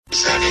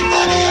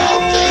Anybody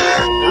out there?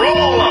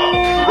 Roll up,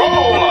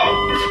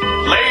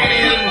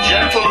 ladies and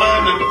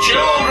gentlemen and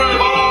children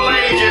of all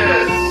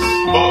ages.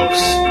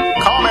 Books,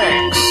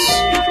 comics,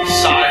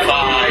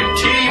 sci-fi,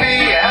 TV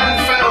and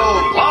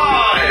film,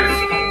 live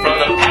from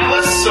the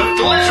Palace of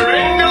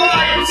Glittering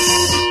Delights.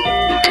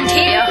 And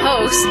here,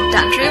 host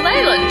Andrew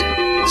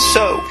Leyland.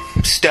 So,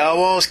 Star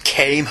Wars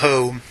came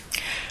home.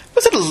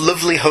 Was it a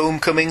lovely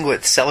homecoming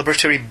with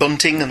celebratory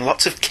bunting and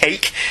lots of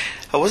cake?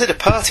 Or was it a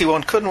party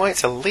one couldn't wait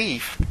to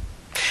leave?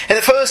 In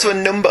the first of a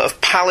number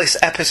of Palace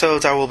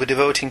episodes I will be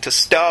devoting to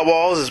Star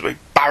Wars as we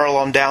barrel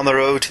on down the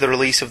road to the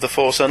release of The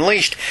Force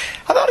Unleashed,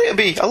 I thought it would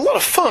be a lot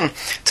of fun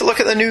to look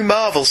at the new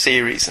Marvel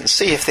series and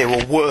see if they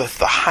were worth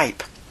the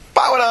hype.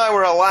 Back when I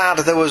were a lad,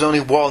 there was only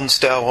one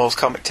Star Wars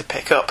comic to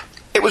pick up.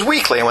 It was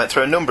weekly and went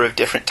through a number of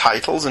different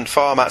titles and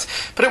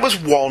formats, but it was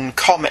one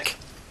comic.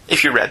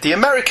 If you read the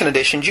American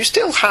editions, you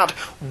still had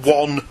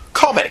one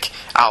comic,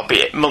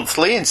 albeit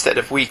monthly instead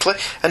of weekly,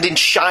 and in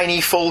shiny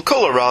full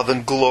colour rather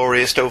than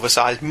glorious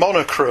oversized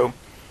monochrome.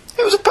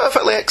 It was a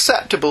perfectly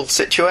acceptable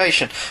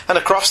situation, and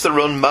across the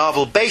run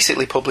Marvel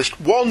basically published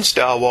one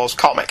Star Wars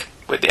comic,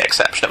 with the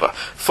exception of a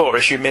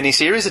 4-issue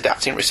miniseries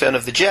adapting Return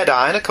of the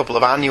Jedi and a couple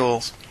of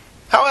annuals.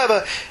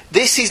 However,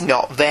 this is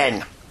not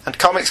then, and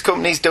comics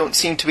companies don't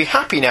seem to be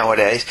happy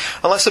nowadays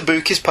unless a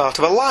book is part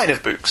of a line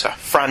of books, a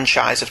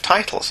franchise of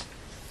titles.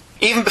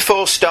 Even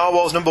before Star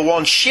Wars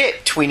 #1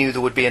 shipped, we knew there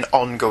would be an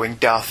ongoing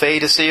Darth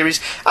Vader series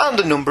and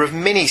a number of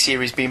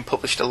mini-series being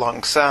published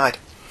alongside.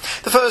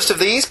 The first of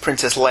these,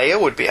 Princess Leia,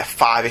 would be a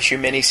 5-issue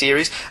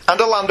mini-series,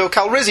 and a Lando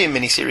Calrissian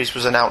mini-series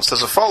was announced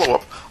as a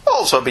follow-up,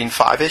 also being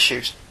 5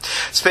 issues.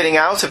 Spinning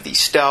out of the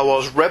Star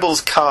Wars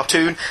Rebels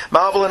cartoon,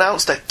 Marvel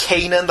announced a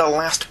Kanan the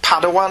Last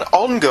Padawan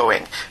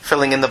ongoing,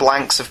 filling in the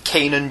blanks of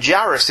Kanan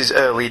Jarrus'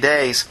 early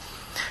days.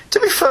 To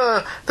be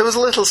fair, there was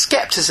a little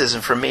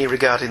scepticism from me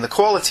regarding the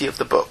quality of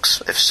the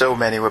books, if so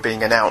many were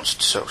being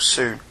announced so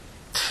soon.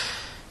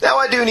 Now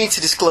I do need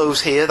to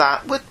disclose here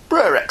that, with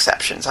rare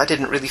exceptions, I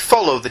didn't really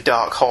follow the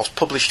Dark Horse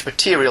published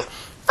material.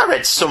 I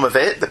read some of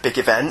it, the big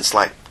events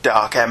like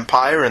Dark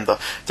Empire and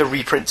the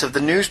reprints of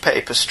the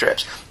newspaper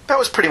strips. That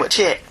was pretty much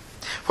it.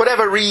 For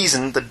whatever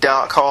reason, the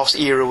Dark Horse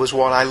era was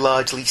one I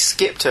largely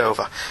skipped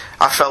over.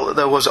 I felt that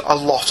there was a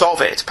lot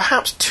of it,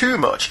 perhaps too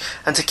much,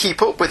 and to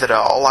keep up with it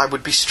all, I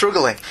would be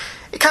struggling.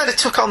 It kind of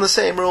took on the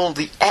same role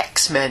the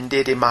X-Men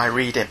did in my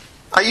reading.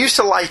 I used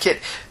to like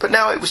it, but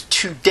now it was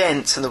too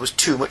dense and there was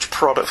too much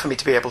product for me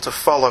to be able to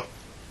follow.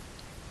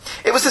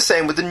 It was the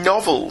same with the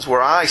novels,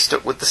 where I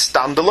stuck with the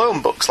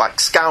standalone books like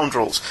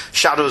Scoundrels,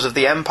 Shadows of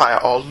the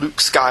Empire, or Luke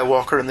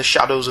Skywalker and the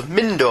Shadows of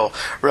Mindor,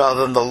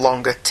 rather than the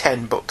longer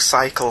 10-book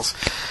cycles.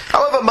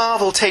 However,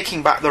 Marvel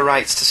taking back the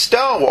rights to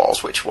Star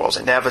Wars, which was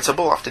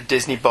inevitable after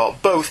Disney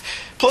bought both,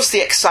 plus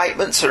the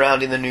excitement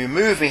surrounding the new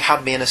movie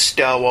had me in a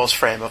Star Wars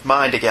frame of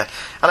mind again,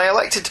 and I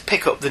elected to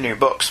pick up the new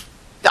books.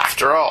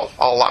 After all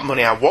that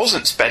money I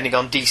wasn't spending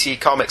on DC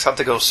Comics had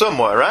to go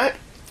somewhere, right?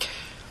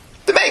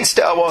 The main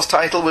Star Wars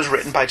title was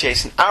written by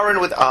Jason Aaron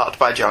with art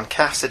by John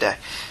Cassaday,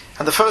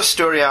 and the first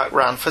story arc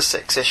ran for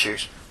 6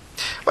 issues.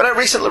 When I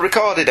recently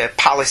recorded a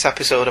Palace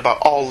episode about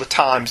all the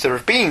times there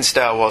have been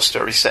Star Wars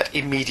stories set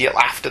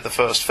immediately after the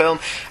first film,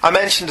 I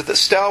mentioned that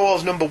Star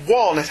Wars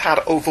 #1 has had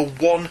over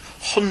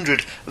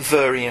 100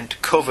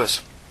 variant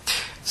covers.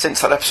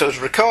 Since that episode was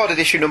recorded,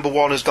 issue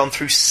 #1 has gone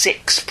through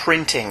 6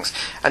 printings,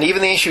 and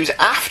even the issues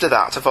after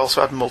that have also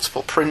had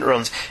multiple print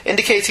runs,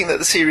 indicating that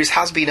the series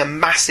has been a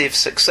massive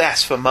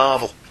success for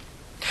Marvel.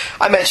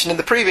 I mentioned in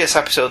the previous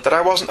episode that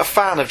I wasn't a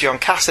fan of John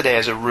Cassaday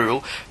as a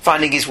rule,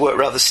 finding his work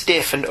rather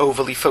stiff and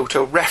overly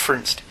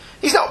photo-referenced.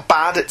 He's not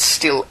bad at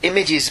still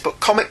images,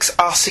 but comics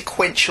are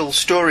sequential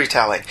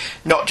storytelling,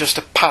 not just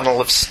a panel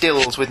of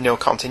stills with no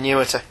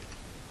continuity.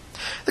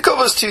 The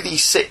covers to the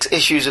 6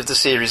 issues of the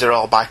series are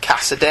all by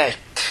Cassaday.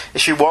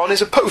 Issue 1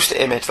 is a poster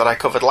image that I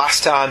covered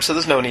last time, so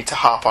there's no need to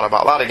harp on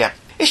about that again.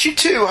 Issue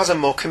 2 has a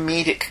more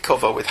comedic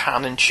cover with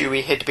Han and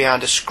Chewie hid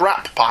behind a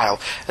scrap pile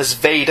as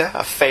Vader,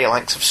 a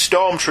phalanx of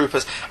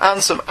stormtroopers,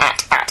 and some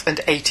AT-AT and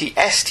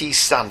AT-STs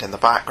stand in the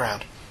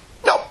background.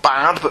 Not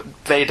bad, but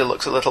Vader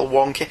looks a little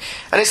wonky,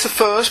 and it's the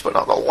first but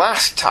not the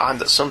last time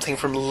that something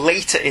from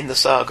later in the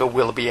saga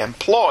will be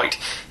employed.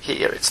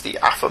 Here it's the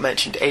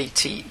aforementioned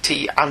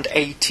AT-T and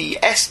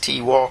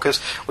AT-ST walkers,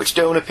 which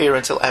don't appear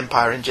until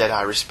Empire and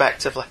Jedi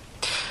respectively.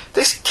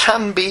 This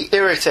can be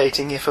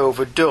irritating if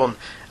overdone,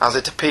 as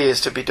it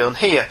appears to be done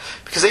here,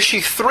 because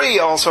issue 3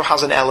 also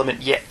has an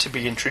element yet to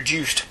be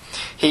introduced.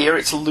 Here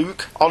it's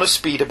Luke on a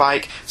speeder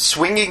bike,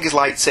 swinging his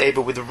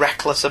lightsaber with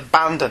reckless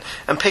abandon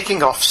and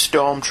picking off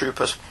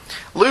stormtroopers.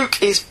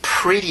 Luke is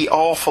pretty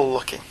awful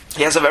looking.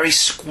 He has a very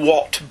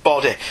squat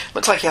body,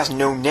 looks like he has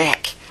no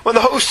neck. When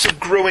the hosts of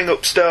Growing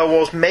Up Star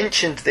Wars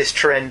mentioned this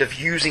trend of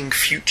using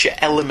future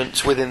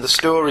elements within the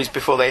stories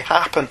before they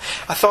happen,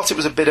 I thought it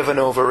was a bit of an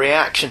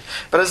overreaction,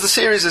 but as the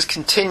series has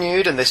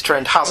continued and this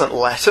trend hasn't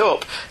let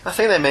up, I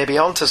think they may be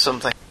onto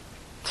something.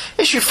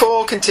 Issue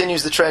 4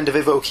 continues the trend of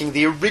evoking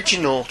the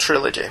original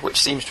trilogy, which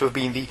seems to have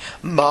been the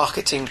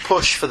marketing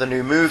push for the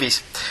new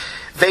movies.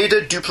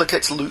 Vader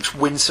duplicates Luke's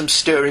winsome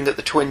stirring at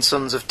the twin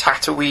suns of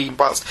Tatooine,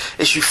 whilst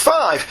issue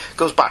 5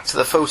 goes back to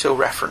the photo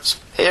reference.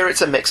 Here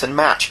it's a mix and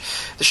match.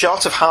 The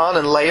shot of Han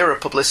and Leia are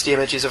publicity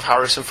images of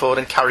Harrison Ford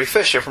and Carrie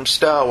Fisher from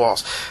Star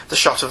Wars. The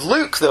shot of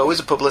Luke, though, is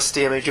a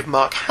publicity image of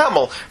Mark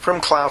Hamill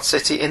from Cloud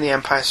City in The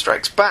Empire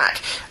Strikes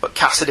Back, but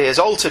Cassidy has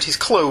altered his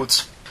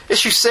clothes.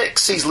 Issue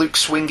 6 sees Luke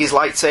swing his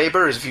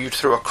lightsaber as viewed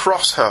through a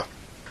crosshair.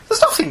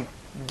 There's nothing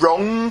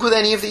wrong with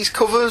any of these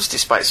covers,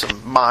 despite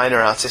some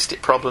minor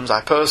artistic problems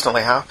I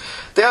personally have.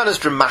 They aren't as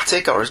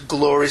dramatic or as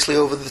gloriously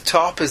over the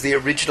top as the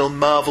original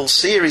Marvel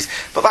series,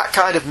 but that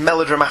kind of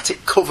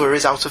melodramatic cover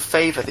is out of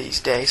favour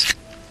these days.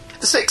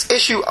 The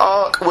 6-issue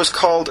arc was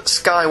called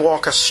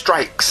Skywalker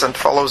Strikes and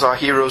follows our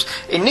heroes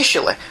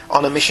initially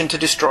on a mission to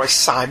destroy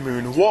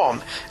Cymoon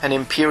 1, an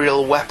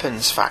Imperial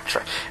weapons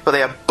factory, but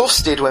they are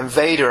busted when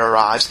Vader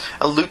arrives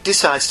and Luke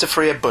decides to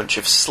free a bunch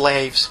of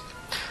slaves.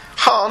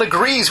 Han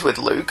agrees with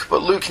Luke,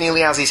 but Luke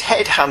nearly has his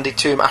head handed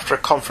to him after a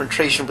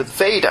confrontation with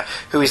Vader,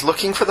 who is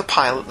looking for the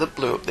pilot that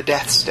blew up the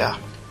Death Star.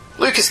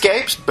 Luke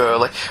escapes,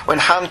 barely, when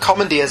Han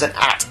commandeers an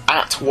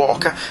AT-AT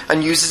walker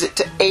and uses it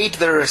to aid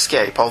their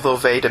escape, although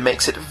Vader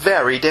makes it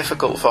very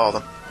difficult for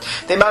them.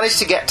 They manage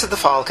to get to the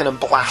Falcon and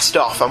blast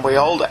off, and we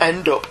all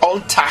end up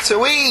on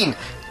Tatooine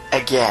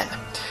again.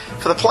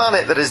 For the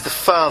planet that is the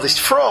farthest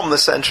from the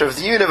centre of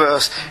the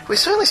universe, we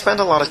certainly spend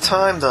a lot of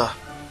time there.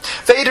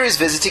 Vader is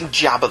visiting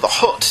Jabba the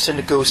Hutt to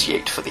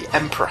negotiate for the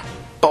Emperor.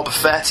 Boba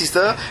Fett is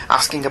there,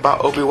 asking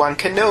about Obi-Wan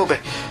Kenobi.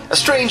 A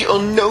strange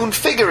unknown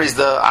figure is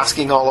there,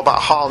 asking all about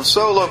Han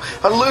Solo,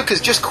 and Luke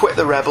has just quit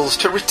the Rebels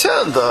to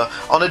return there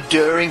on a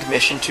daring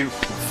mission to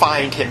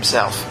find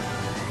himself.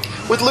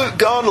 With Luke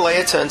gone,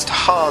 Leia turns to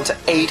Han to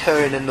aid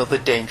her in another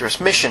dangerous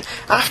mission,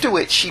 after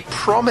which she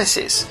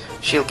promises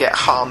she'll get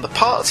Han the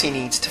parts he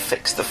needs to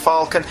fix the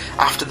Falcon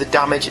after the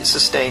damage it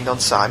sustained on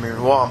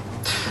Cymoon 1.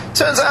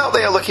 Turns out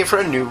they are looking for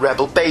a new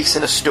rebel base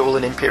in a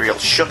stolen Imperial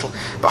shuttle,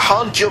 but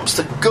Han jumps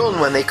the gun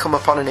when they come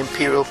upon an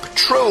Imperial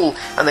patrol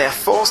and they are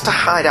forced to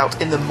hide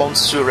out in the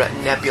Monsura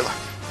Nebula.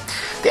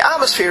 The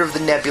atmosphere of the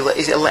nebula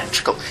is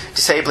electrical,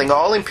 disabling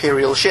all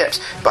Imperial ships,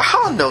 but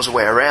Han knows a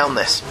way around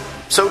this.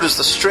 So does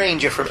the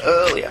stranger from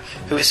earlier,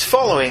 who is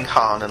following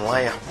Han and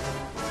Leia.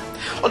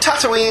 On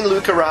Tatooine,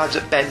 Luke arrives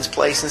at Ben's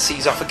place and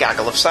sees off a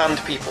gaggle of sand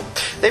people.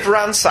 They've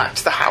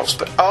ransacked the house,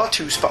 but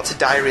R2 spots a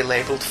diary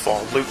labelled for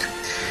Luke.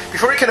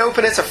 Before he can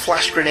open it, a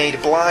flash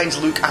grenade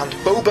blinds Luke and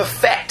Boba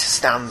Fett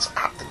stands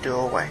at the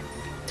doorway.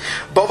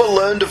 Boba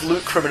learned of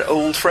Luke from an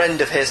old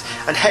friend of his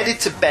and headed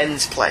to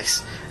Ben's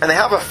place, and they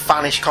have a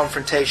fanish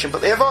confrontation,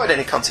 but they avoid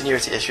any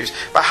continuity issues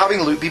by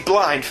having Luke be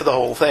blind for the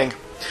whole thing.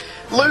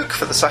 Luke,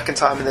 for the second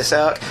time in this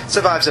arc,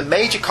 survives a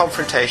major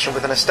confrontation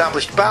with an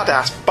established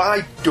badass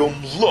by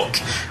dumb luck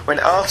when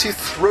R2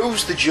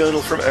 throws the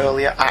journal from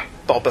earlier at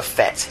Boba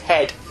Fett's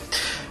head.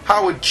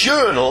 How a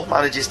journal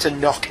manages to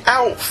knock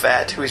out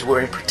Fett, who is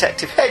wearing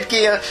protective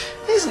headgear,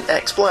 isn't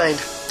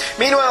explained.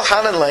 Meanwhile,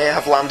 Han and Leia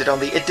have landed on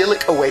the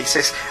idyllic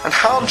oasis, and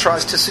Han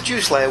tries to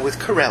seduce Leia with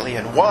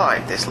Corellian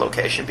wine, this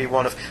location being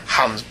one of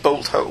Han's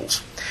bolt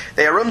holes.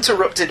 They are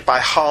interrupted by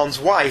Han's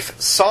wife,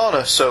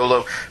 Sana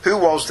Solo, who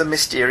was the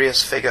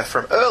mysterious figure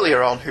from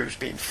earlier on who's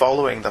been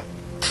following them.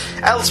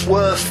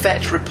 Elsewhere,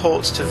 Fett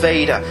reports to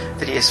Vader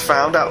that he has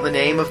found out the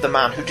name of the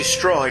man who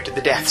destroyed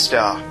the Death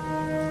Star: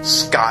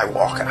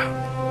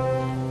 Skywalker.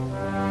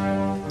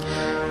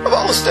 Of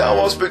all the Star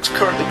Wars books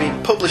currently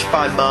being published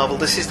by Marvel,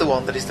 this is the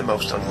one that is the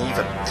most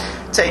uneven.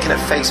 Taken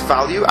at face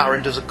value,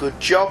 Aaron does a good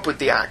job with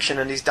the action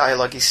and his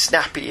dialogue is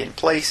snappy in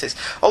places,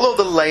 although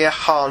the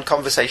Leia-Han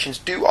conversations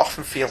do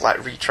often feel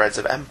like retreads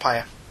of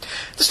Empire.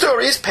 The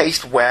story is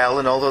paced well,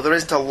 and although there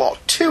isn't a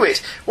lot to it,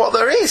 what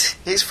there is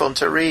fun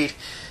to read.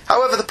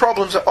 However, the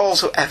problems are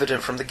also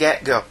evident from the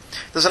get-go.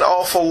 There's an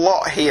awful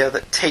lot here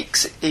that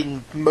takes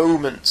in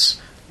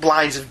moments,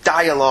 lines of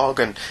dialogue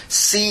and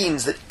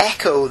scenes that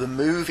echo the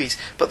movies,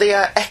 but they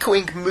are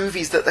echoing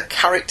movies that the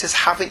characters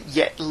haven't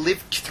yet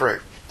lived through.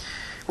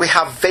 We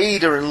have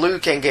Vader and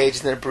Luke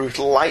engaged in a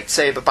brutal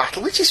lightsaber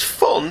battle, which is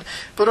fun,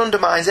 but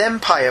undermines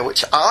Empire,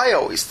 which I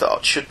always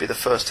thought should be the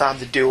first time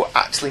the duo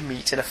actually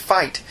meet in a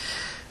fight.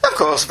 Of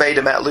course,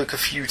 Vader met Luke a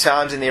few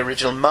times in the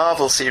original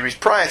Marvel series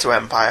prior to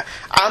Empire,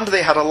 and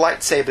they had a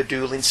lightsaber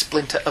duel in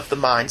Splinter of the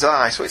Mind's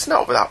Eye, so it's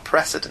not without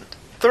precedent.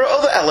 There are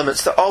other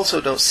elements that also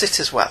don't sit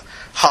as well.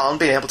 Han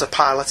being able to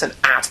pilot an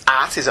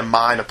AT-AT is a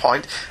minor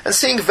point, and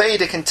seeing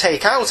Vader can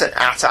take out an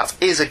AT-AT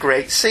is a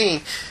great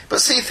scene, but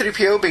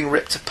C-3PO being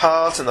ripped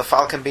apart and the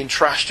Falcon being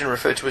trashed and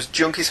referred to as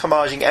junk is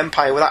homaging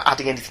Empire without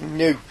adding anything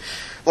new.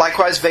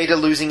 Likewise, Vader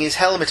losing his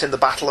helmet in the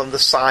battle on the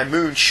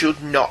Cymoon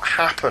should not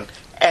happen,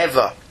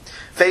 ever.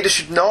 Vader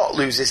should not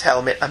lose his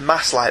helmet en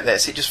masse like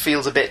this. It just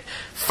feels a bit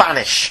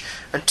fanish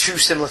and too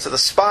similar to the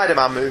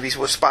Spider-Man movies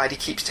where Spidey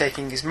keeps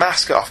taking his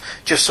mask off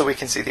just so we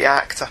can see the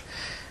actor.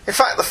 In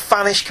fact, the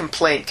fanish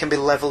complaint can be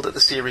levelled at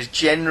the series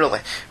generally,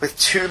 with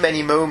too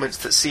many moments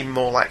that seem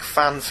more like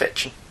fan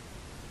fiction.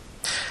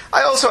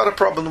 I also had a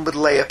problem with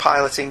Leia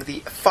piloting the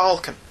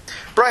Falcon.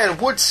 Brian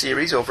Wood's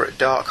series over at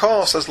Dark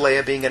Horse has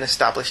Leia being an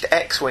established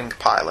X-Wing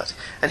pilot,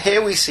 and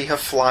here we see her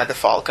fly the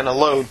Falcon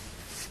alone.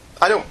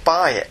 I don't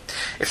buy it.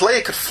 If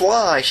Leia could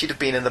fly, she'd have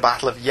been in the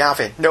Battle of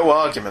Yavin. No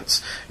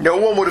arguments. No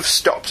one would have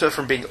stopped her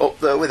from being up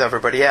there with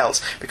everybody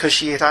else, because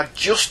she had had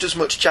just as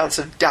much chance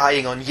of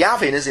dying on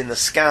Yavin as in the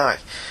sky.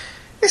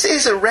 This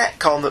is a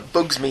retcon that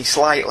bugs me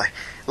slightly.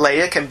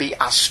 Leia can be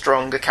as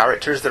strong a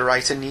character as the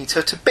writer needs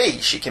her to be.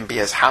 She can be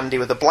as handy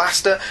with a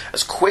blaster,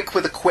 as quick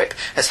with a quip,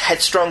 as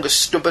headstrong, as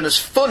stubborn, as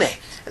funny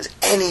as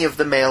any of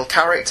the male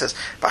characters.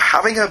 But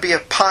having her be a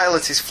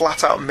pilot is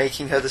flat out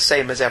making her the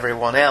same as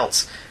everyone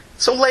else.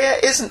 So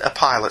Leia isn't a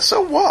pilot,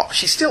 so what?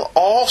 She's still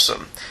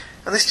awesome.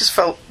 And this just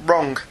felt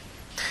wrong.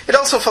 It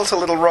also felt a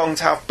little wrong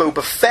to have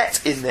Boba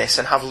Fett in this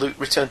and have Luke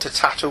return to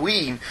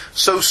Tatooine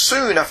so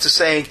soon after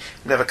saying,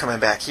 "I'm never coming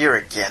back here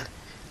again."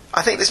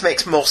 I think this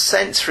makes more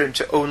sense for him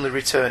to only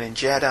return in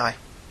Jedi.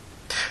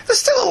 There's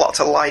still a lot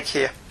to like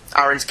here.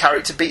 Aaron's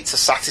character beats are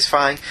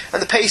satisfying,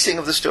 and the pacing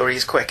of the story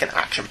is quick and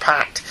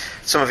action-packed.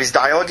 Some of his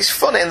dialogue is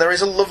funny, and there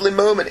is a lovely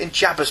moment in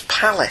Jabba's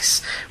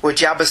palace, where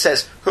Jabba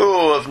says,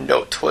 "Who of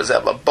note was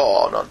ever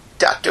born on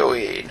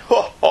Tatooine?"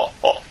 Ho ho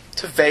ho,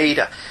 to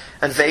Vader.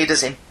 And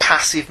Vader's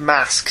impassive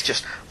mask,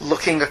 just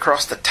looking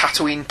across the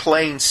Tatooine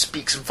plain,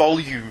 speaks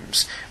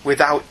volumes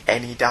without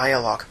any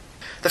dialogue.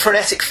 The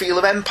frenetic feel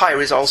of Empire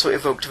is also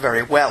evoked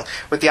very well,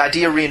 with the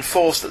idea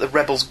reinforced that the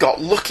rebels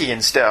got lucky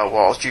in Star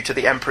Wars due to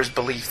the Emperor's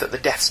belief that the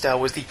Death Star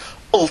was the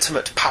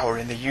ultimate power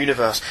in the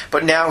universe,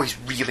 but now he's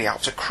really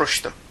out to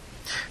crush them.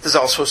 There's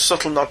also a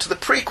subtle nod to the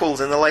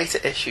prequels in the later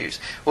issues,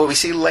 where we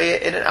see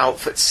Leia in an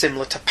outfit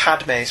similar to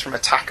Padme's from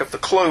Attack of the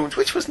Clones,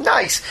 which was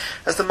nice,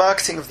 as the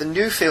marketing of the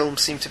new film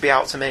seemed to be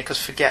out to make us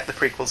forget the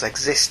prequels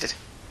existed.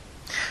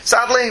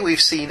 Sadly,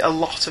 we've seen a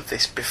lot of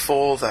this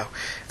before, though.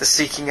 The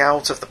seeking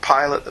out of the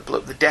pilot that blew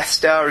up the Death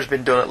Star has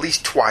been done at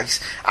least twice,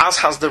 as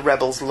has the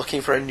rebels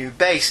looking for a new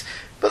base.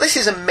 But this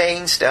is a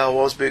main Star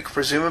Wars book,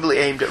 presumably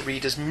aimed at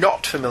readers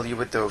not familiar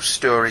with those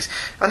stories,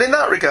 and in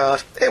that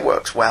regard, it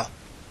works well.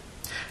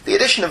 The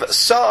addition of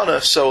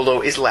Sana Solo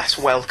is less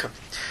welcome.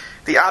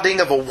 The adding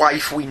of a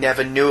wife we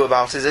never knew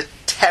about is a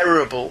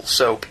terrible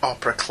soap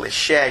opera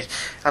cliché,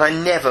 and I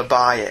never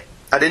buy it.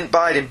 I didn't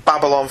buy it in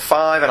Babylon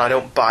 5, and I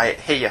don't buy it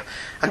here.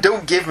 And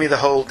don't give me the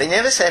whole, "they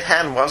never said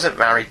Han wasn't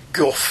married"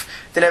 guff.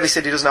 They never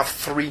said he doesn't have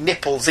 3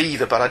 nipples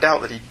either, but I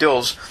doubt that he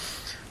does.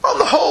 On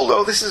the whole,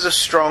 though, this is a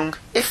strong,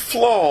 if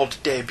flawed,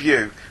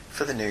 debut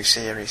for the new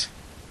series.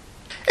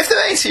 If the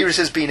main series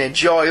has been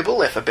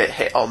enjoyable, if a bit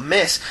hit or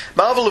miss,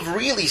 Marvel have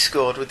really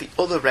scored with the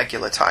other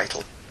regular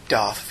title,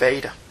 Darth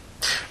Vader.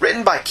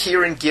 Written by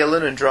Kieran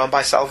Gillen and drawn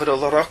by Salvador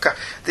Larroca,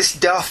 this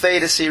Darth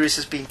Vader series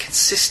has been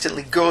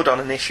consistently good on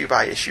an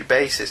issue-by-issue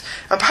basis,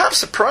 and perhaps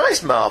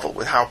surprised Marvel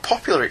with how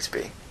popular it's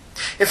been.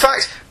 In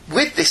fact,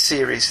 with this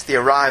series, the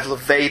arrival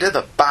of Vader,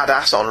 the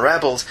badass on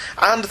Rebels,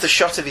 and the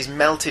shot of his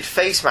melted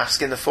face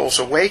mask in the Force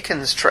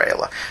Awakens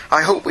trailer,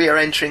 I hope we are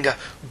entering a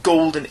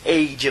golden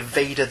age of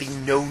Vader, the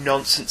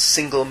no-nonsense,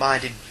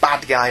 single-minded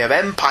bad guy of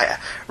Empire,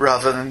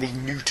 rather than the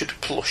neutered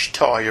plush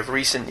toy of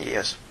recent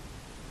years.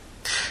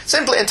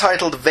 Simply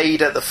entitled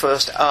Vader, the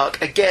first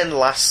arc again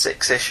lasts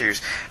 6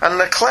 issues, and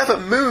a clever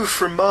move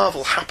from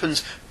Marvel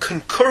happens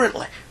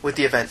concurrently with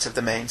the events of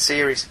the main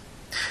series.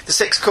 The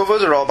 6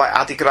 covers are all by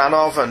Adi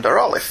Granov and are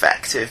all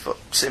effective, but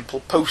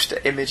simple poster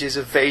images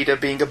of Vader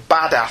being a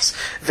badass,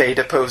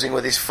 Vader posing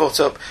with his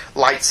foot up,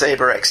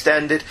 lightsaber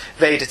extended,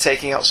 Vader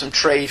taking out some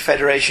Trade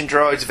Federation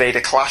droids,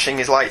 Vader clashing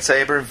his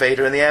lightsaber, and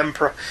Vader and the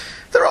Emperor.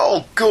 They're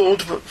all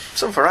good, but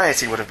some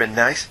variety would have been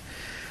nice.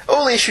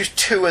 Only issues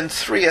 2 and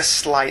 3 are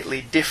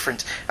slightly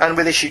different, and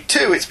with issue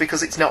 2 it's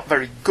because it's not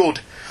very good.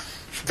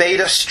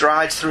 Vader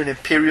strides through an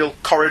Imperial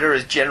corridor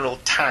as General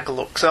Tag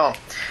looks on.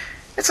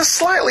 It's a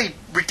slightly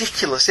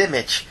ridiculous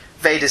image.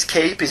 Vader's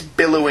cape is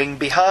billowing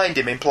behind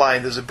him,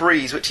 implying there's a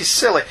breeze, which is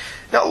silly,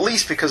 not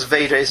least because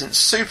Vader isn't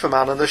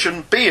Superman and there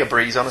shouldn't be a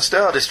breeze on a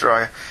Star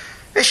Destroyer.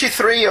 Issue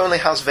 3 only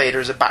has Vader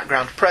as a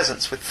background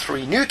presence, with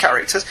 3 new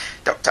characters,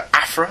 Dr.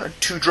 Aphra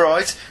and 2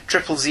 droids,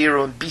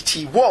 000 and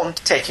BT-1,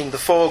 taking the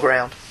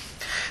foreground.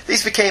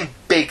 These became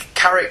big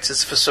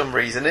characters for some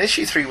reason, and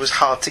issue 3 was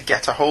hard to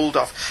get a hold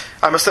of.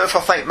 I must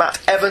therefore thank Matt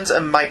Evans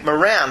and Mike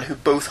Moran, who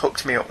both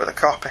hooked me up with a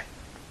copy.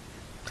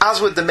 As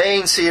with the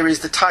main series,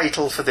 the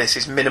title for this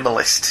is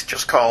minimalist,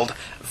 just called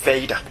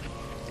Vader.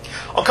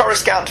 On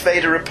Coruscant,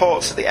 Vader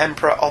reports to the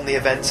Emperor on the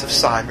events of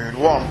Cymoon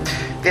 1.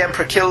 The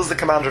Emperor kills the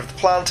commander of the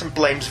plant and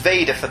blames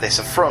Vader for this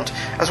affront,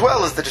 as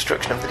well as the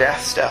destruction of the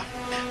Death Star.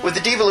 With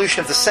the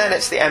devolution of the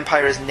Senate, the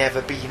Empire has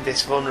never been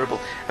this vulnerable,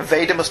 and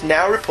Vader must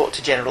now report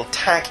to General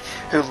Tag,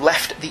 who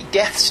left the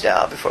Death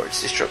Star before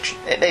its destruction.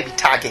 It may be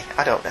Taggy,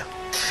 I don't know.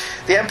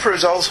 The Emperor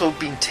has also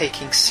been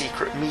taking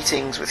secret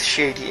meetings with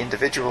shady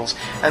individuals,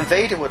 and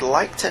Vader would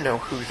like to know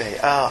who they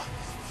are.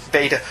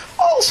 Vader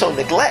also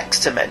neglects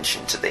to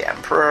mention to the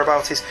Emperor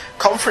about his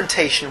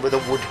confrontation with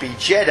a would-be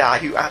Jedi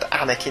who had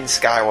Anakin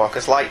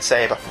Skywalker's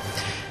lightsaber.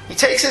 He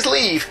takes his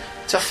leave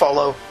to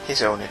follow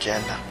his own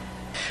agenda.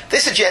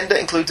 This agenda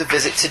includes a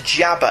visit to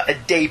Jabba a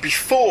day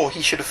before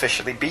he should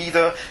officially be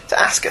there to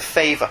ask a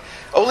favour,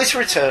 only to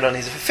return on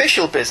his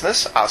official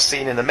business, as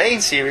seen in the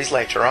main series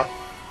later on.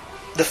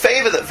 The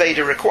favour that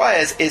Vader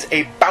requires is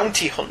a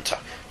bounty hunter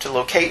to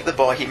locate the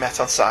boy he met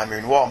on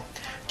Cymoon 1.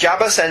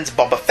 Jabba sends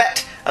Boba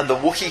Fett and the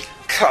Wookiee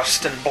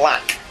Karsten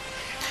Black.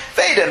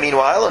 Vader,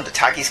 meanwhile, under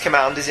Tagi's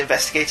command, is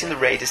investigating the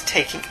raiders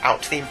taking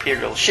out the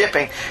Imperial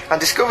shipping,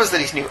 and discovers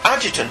that his new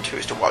adjutant, who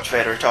is to watch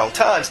Vader at all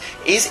times,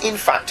 is in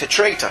fact a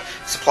traitor,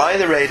 supplying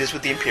the raiders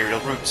with the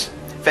Imperial routes.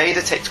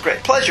 Vader takes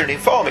great pleasure in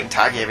informing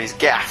Tagi of his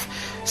gaffe.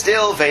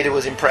 Still, Vader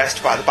was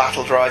impressed by the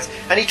battle droids,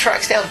 and he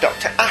tracks down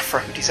Dr.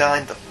 Aphra, who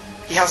designed them.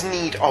 He has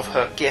need of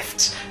her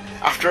gifts.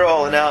 After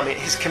all, an army at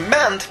his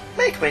command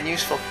may come in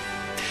useful.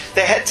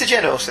 They head to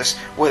Geonosis,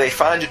 where they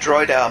find a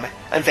droid army,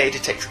 and Vader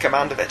takes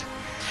command of it.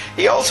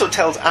 He also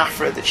tells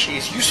Aphra that she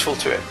is useful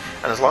to him,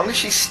 and as long as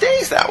she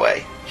stays that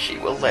way, she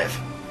will live.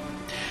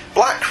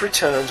 Black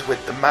returns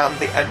with the man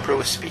the Emperor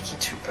was speaking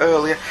to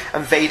earlier,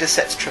 and Vader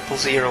sets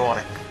 000 on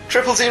him.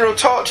 000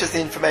 tortures the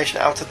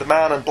information out of the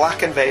man, and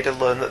Black and Vader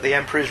learn that the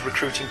Emperor is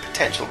recruiting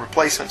potential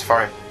replacements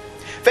for him.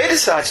 Vader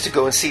decides to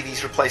go and see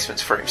these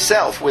replacements for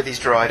himself with his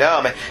droid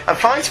army, and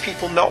finds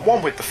people not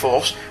one with the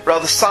Force,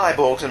 rather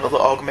cyborgs and other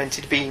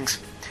augmented beings.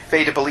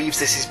 Vader believes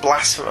this is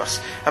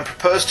blasphemous and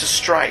prepares to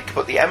strike,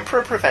 but the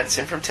Emperor prevents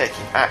him from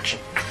taking action.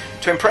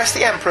 To impress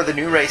the Emperor, the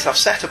new race are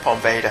set upon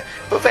Vader,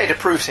 but Vader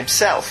proves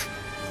himself.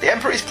 The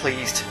Emperor is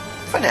pleased,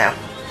 for now.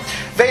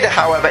 Vader,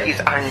 however,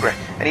 is angry,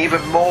 and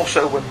even more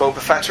so when Boba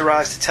Fett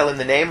arrives to tell him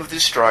the name of the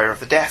destroyer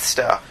of the Death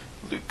Star,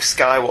 Luke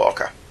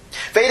Skywalker.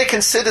 Vader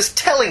considers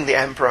telling the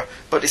Emperor,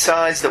 but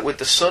decides that with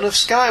the son of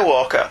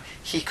Skywalker,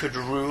 he could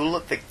rule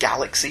the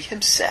galaxy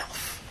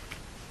himself.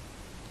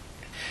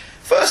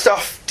 First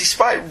off,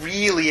 despite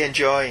really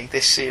enjoying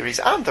this series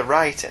and the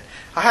writing,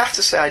 I have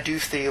to say I do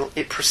feel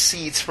it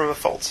proceeds from a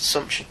false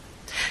assumption.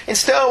 In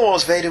Star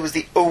Wars, Vader was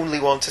the only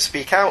one to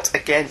speak out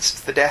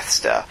against the Death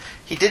Star.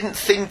 He didn't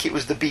think it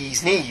was the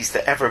bee's knees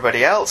that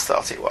everybody else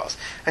thought it was,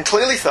 and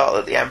clearly thought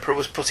that the Emperor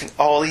was putting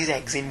all his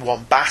eggs in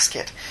one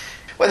basket.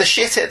 When the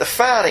shit hit the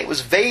fan, it was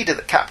Vader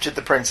that captured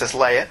the Princess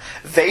Leia,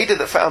 Vader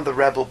that found the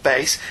Rebel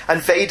base,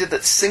 and Vader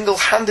that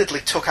single-handedly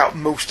took out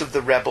most of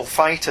the Rebel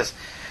fighters.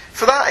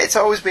 For that, it's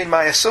always been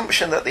my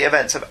assumption that the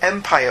events of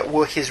Empire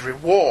were his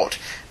reward,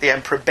 the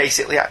Emperor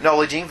basically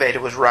acknowledging Vader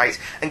was right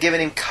and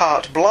giving him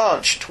carte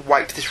blanche to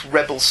wipe this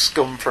rebel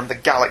scum from the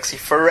galaxy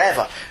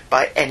forever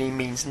by any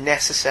means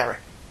necessary.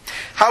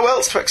 How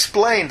else to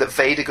explain that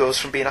Vader goes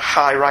from being a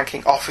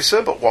high-ranking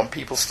officer, but one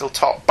people still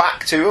talk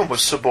back to and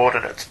was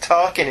subordinate to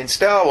Tarkin in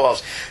Star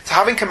Wars, to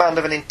having command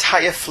of an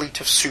entire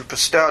fleet of super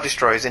Star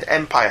Destroyers in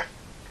Empire?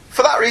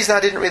 For that reason, I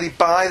didn't really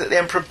buy that the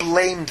Emperor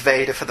blamed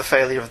Vader for the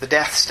failure of the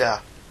Death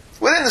Star.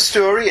 Within the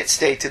story, it's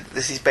stated that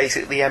this is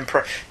basically the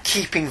Emperor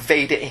keeping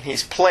Vader in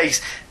his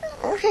place.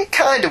 It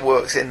kind of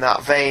works in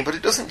that vein, but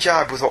it doesn't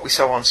jibe with what we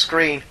saw on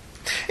screen.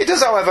 It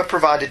does, however,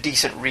 provide a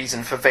decent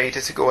reason for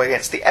Vader to go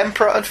against the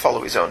Emperor and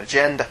follow his own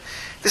agenda.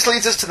 This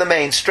leads us to the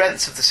main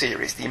strengths of the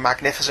series, the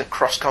magnificent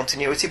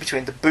cross-continuity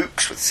between the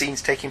books, with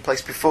scenes taking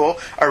place before,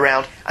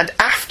 around, and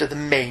after the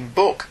main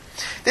book.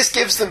 This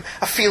gives them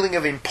a feeling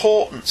of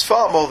importance,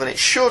 far more than it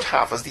should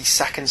have as the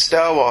second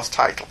Star Wars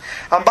title,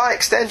 and by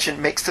extension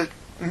makes the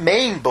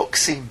main book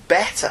seem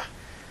better.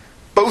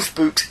 Both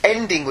books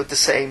ending with the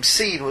same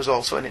scene was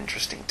also an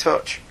interesting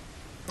touch.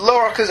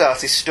 Lorca's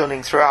art is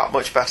stunning throughout,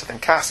 much better than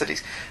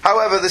Cassidy's.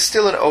 However, there's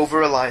still an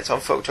over-reliance on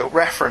photo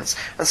reference,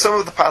 and some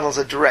of the panels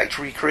are direct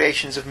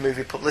recreations of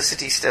movie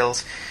publicity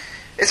stills.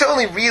 It's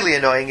only really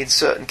annoying in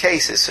certain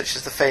cases, such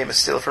as the famous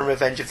still from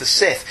Revenge of the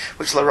Sith,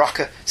 which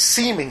LaRocca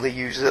seemingly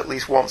uses at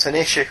least once an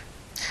issue.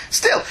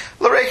 Still,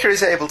 Larroca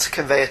is able to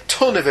convey a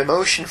ton of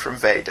emotion from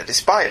Vader,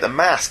 despite the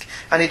mask,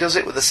 and he does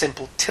it with a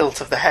simple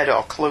tilt of the head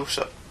or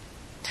close-up.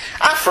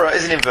 Aphra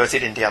is an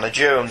inverted Indiana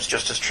Jones,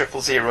 just as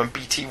 000 and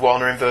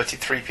BT-1 are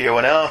inverted 3PO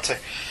and R2.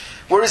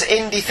 Whereas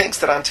Indy thinks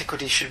that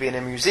antiquities should be in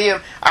a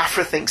museum,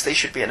 Aphra thinks they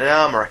should be in an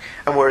armoury,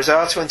 and whereas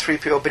R2 and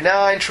 3PO are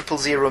benign,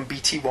 000 and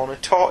BT-1 are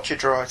torture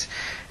droids.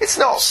 It's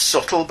not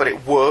subtle, but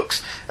it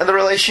works, and the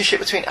relationship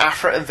between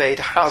Aphra and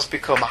Vader has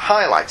become a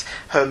highlight,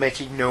 her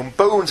making no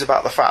bones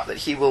about the fact that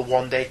he will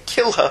one day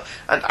kill her,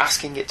 and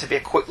asking it to be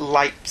a quick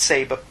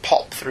lightsaber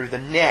pop through the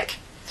neck.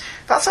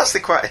 That's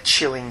actually quite a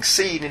chilling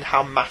scene in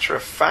how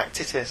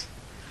matter-of-fact it is.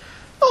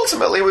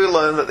 Ultimately, we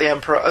learn that the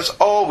Emperor has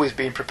always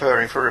been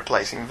preparing for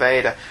replacing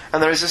Vader,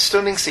 and there is a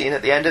stunning scene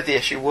at the end of the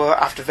issue where,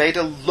 after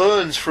Vader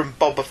learns from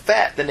Boba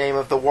Fett the name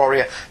of the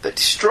warrior that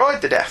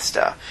destroyed the Death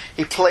Star,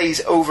 he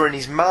plays over in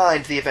his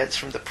mind the events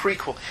from the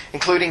prequel,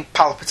 including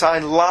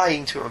Palpatine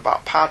lying to him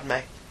about Padme.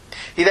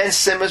 He then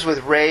simmers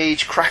with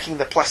rage, cracking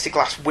the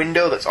plexiglass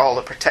window that's all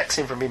that protects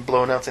him from being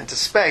blown out into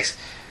space.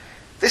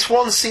 This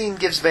one scene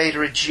gives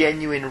Vader a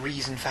genuine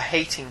reason for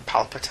hating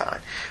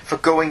Palpatine, for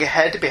going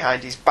ahead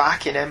behind his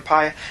back in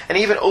Empire, and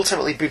even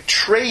ultimately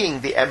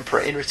betraying the Emperor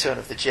in Return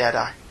of the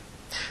Jedi.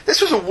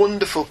 This was a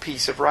wonderful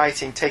piece of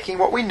writing, taking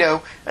what we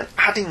know and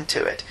adding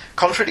to it,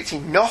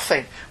 contradicting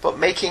nothing, but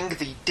making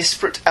the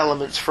disparate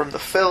elements from the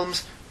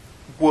films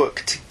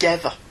work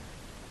together.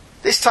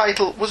 This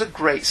title was a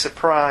great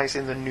surprise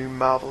in the new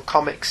Marvel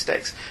Comics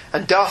stakes,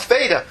 and Darth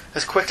Vader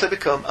has quickly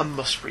become a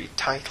must-read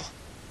title.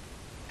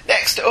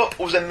 Next up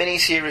was a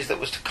mini-series that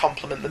was to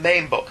complement the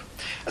main book.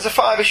 As a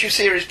 5-issue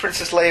series,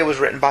 Princess Leia was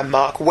written by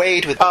Mark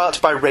Waid with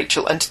art by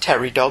Rachel and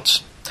Terry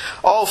Dodson.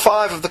 All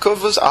 5 of the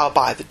covers are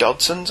by the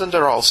Dodsons and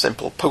are all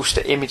simple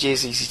poster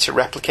images, easy to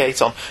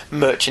replicate on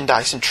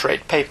merchandise and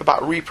trade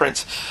paperback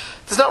reprints.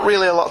 There's not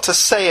really a lot to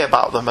say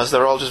about them, as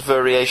they're all just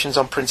variations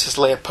on Princess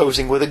Leia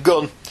posing with a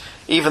gun.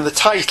 Even the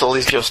title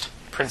is just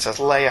Princess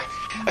Leia.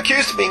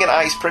 Accused of being an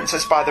ice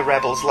princess by the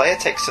rebels, Leia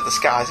takes to the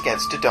skies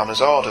against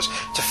Dodonna's orders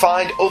to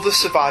find other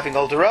surviving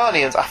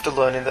Alderaanians after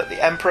learning that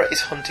the Emperor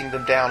is hunting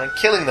them down and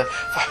killing them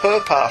for her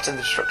part in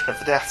the destruction of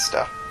the Death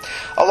Star.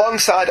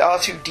 Alongside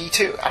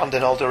R2-D2 and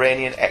an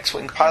Alderaanian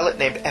X-Wing pilot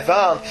named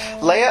Evan,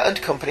 Leia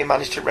and company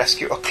manage to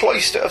rescue a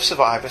cloister of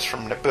survivors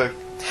from Naboo.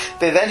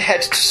 They then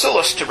head to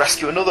Sullust to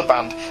rescue another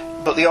band,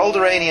 but the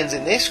Alderaanians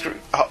in this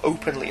group are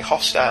openly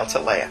hostile to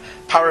Leia,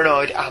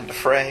 paranoid and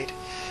afraid.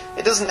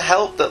 It doesn't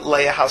help that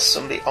Leia has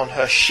somebody on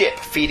her ship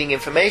feeding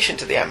information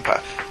to the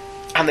Emperor,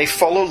 and they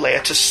follow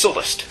Leia to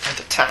Sullust and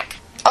attack.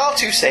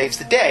 R2 saves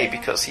the day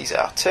because he's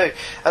R2,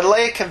 and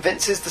Leia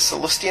convinces the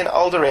Sullustian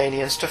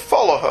Alderaanians to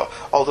follow her,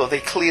 although they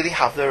clearly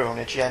have their own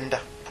agenda.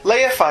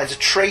 Leia finds a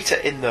traitor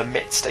in their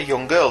midst, a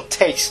young girl,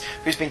 Tace,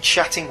 who's been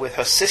chatting with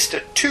her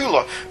sister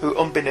Tula, who,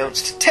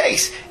 unbeknownst to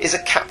Tace, is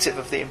a captive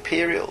of the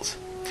Imperials.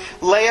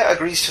 Leia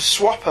agrees to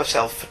swap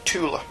herself for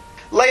Tula.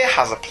 Leia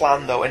has a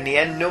plan though, and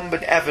Nien Nunb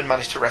and Evan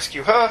manage to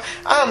rescue her,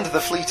 and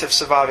the fleet of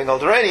surviving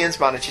Alderaanians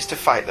manages to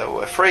fight their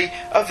way free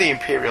of the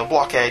Imperial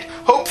blockade,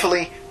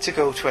 hopefully to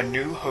go to a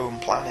new home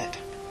planet.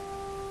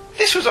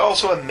 This was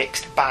also a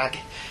mixed bag.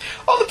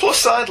 On the plus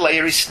side,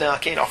 Leia is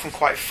snarky and often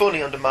quite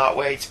funny under Mark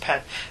Waid's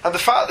pen, and the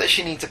fact that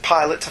she needs a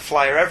pilot to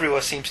fly her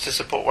everywhere seems to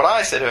support what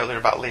I said earlier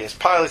about Leia's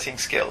piloting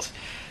skills.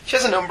 She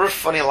has a number of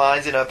funny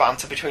lines in her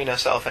banter between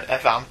herself and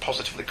Evan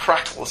positively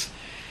crackles.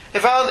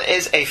 Evan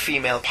is a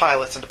female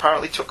pilot and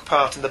apparently took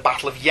part in the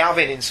Battle of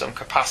Yavin in some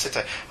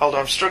capacity, although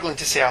I'm struggling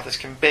to see how this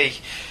can be.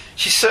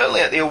 She's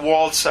certainly at the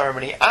awards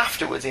ceremony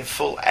afterwards in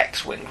full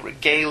X-Wing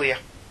regalia.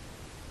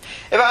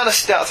 Ivana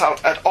starts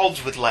out at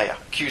odds with Leia,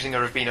 accusing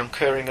her of being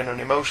uncaring and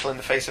unemotional in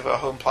the face of her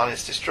home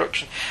planet's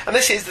destruction. And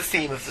this is the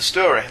theme of the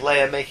story,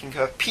 Leia making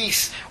her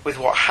peace with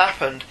what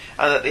happened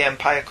and that the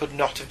Empire could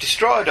not have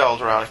destroyed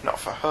Alderaan if not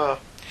for her.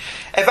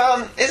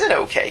 Evan is an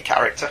okay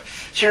character.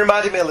 She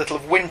reminded me a little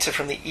of Winter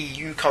from the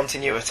EU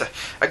continuity,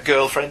 a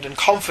girlfriend and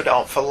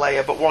confidant for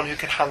Leia, but one who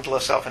can handle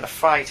herself in a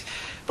fight.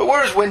 But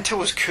whereas Winter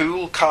was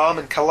cool, calm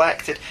and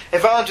collected,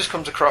 Evan just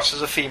comes across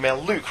as a female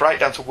Luke, right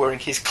down to wearing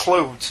his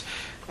clothes.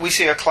 We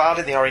see her clad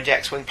in the orange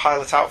X-Wing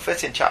pilot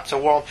outfit in Chapter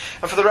 1,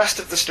 and for the rest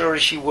of the story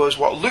she wears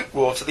what Luke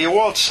wore to the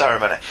awards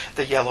ceremony,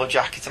 the yellow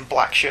jacket and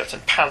black shirt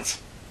and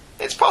pants.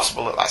 It's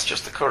possible that that's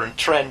just the current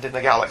trend in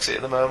the galaxy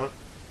at the moment.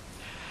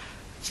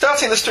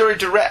 Starting the story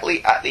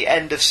directly at the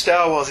end of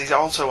Star Wars is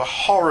also a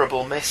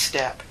horrible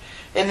misstep.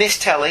 In this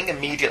telling,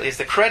 immediately as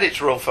the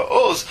credits roll for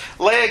us,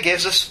 Leia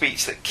gives a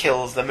speech that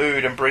kills the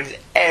mood and brings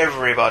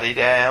everybody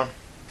down.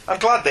 I'm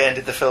glad they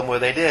ended the film where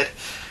they did.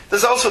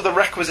 There's also the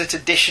requisite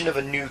addition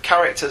of new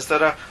characters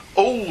that are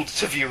old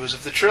to viewers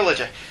of the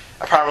trilogy.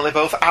 Apparently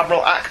both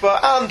Admiral Akbar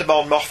and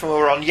Mon Mothma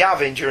were on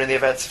Yavin during the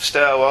events of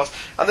Star Wars,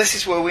 and this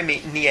is where we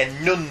meet Nien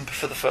Nunb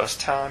for the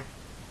first time.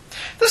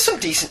 There's some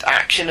decent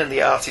action and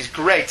the art is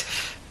great.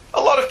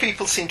 A lot of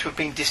people seem to have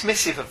been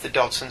dismissive of the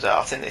Dodsons'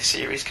 art in this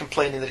series,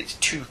 complaining that it's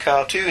too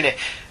cartoony.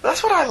 But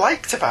that's what I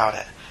liked about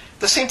it.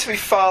 There seemed to be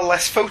far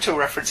less photo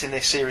reference in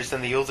this series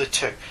than the other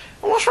two.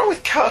 And what's wrong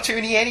with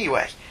cartoony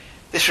anyway?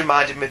 This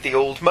reminded me of the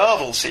old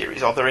Marvel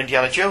series, or their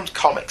Indiana Jones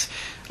comics.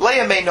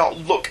 Leia may not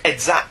look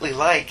exactly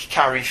like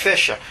Carrie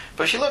Fisher,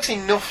 but she looks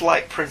enough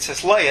like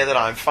Princess Leia that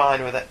I'm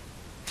fine with it.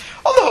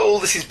 On the whole,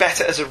 this is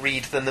better as a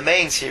read than the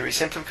main series,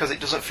 simply because it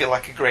doesn't feel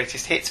like a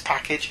greatest hits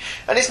package,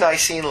 and it's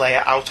nice seeing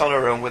Leia out on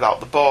her own without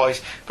the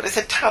boys, but it's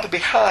a tad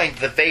behind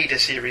the Vader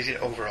series in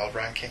overall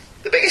ranking.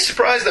 The biggest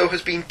surprise, though,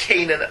 has been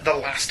Kanan the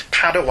Last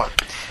Padawan.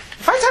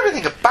 In fact,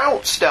 everything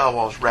about Star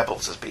Wars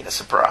Rebels has been a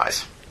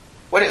surprise.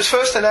 When it was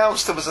first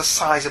announced, there was a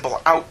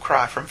sizable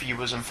outcry from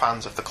viewers and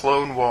fans of the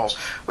Clone Wars,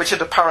 which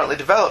had apparently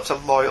developed a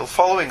loyal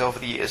following over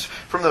the years,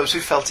 from those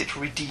who felt it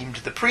redeemed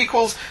the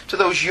prequels to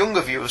those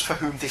younger viewers for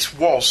whom this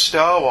was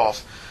Star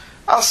Wars.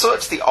 As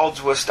such, the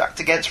odds were stacked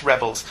against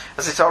Rebels,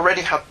 as it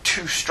already had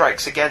 2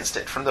 strikes against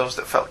it, from those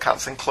that felt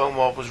cancelling Clone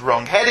Wars was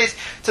wrong-headed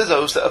to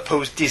those that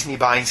opposed Disney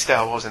buying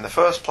Star Wars in the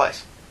first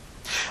place.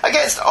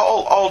 Against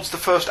all odds, the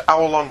first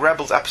hour-long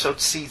Rebels episode,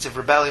 Seeds of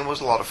Rebellion,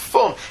 was a lot of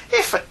fun,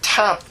 if a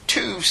tad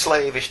too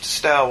slavish to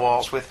Star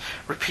Wars, with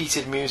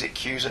repeated music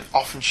cues and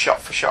often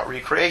shot-for-shot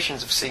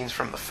recreations of scenes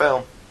from the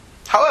film.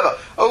 However,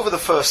 over the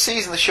first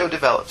season, the show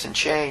developed and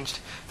changed.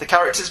 The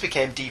characters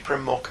became deeper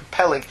and more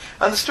compelling,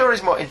 and the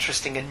stories more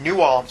interesting and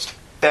nuanced.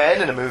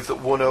 Then, in a move that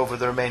won over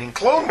the remaining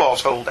Clone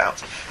Wars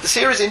holdouts, the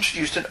series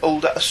introduced an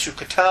older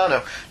Ahsoka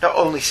Tano, not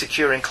only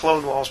securing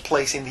Clone Wars'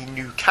 place in the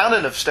new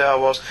canon of Star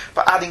Wars,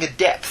 but adding a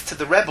depth to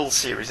the Rebels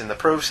series in the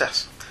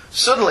process.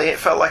 Suddenly it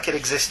felt like it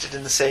existed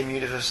in the same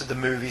universe as the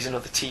movies and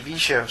other TV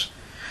shows.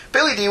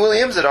 Billy D.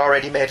 Williams had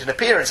already made an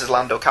appearance as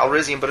Lando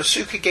Calrissian, but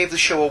Ahsoka gave the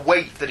show a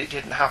weight that it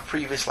didn't have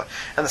previously,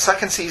 and the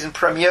second season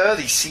premiere,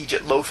 The Siege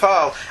at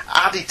Lothal,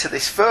 added to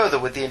this further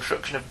with the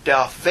introduction of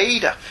Darth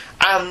Vader,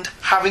 and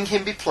having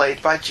him be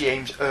played by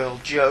James Earl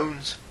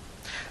Jones.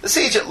 The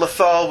Siege at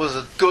Lothal was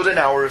as good an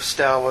hour of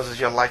Star Wars as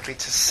you're likely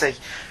to see,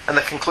 and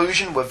the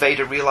conclusion, where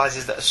Vader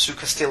realises that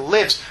Ahsoka still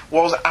lives,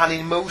 was an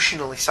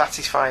emotionally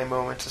satisfying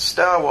moment of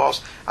Star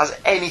Wars as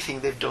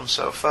anything they've done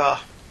so far.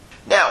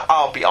 Now,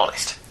 I'll be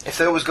honest. If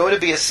there was going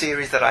to be a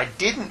series that I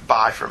didn't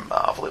buy from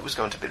Marvel, it was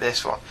going to be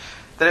this one.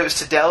 That it was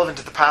to delve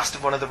into the past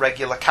of one of the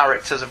regular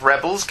characters of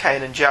Rebels,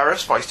 Kanan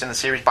Jarrus, voiced in the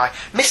series by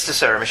Mr.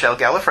 Sarah Michelle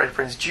Gellar, Freddie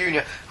Prinze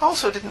Jr.,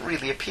 also didn't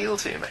really appeal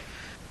to me.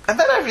 And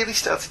then I really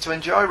started to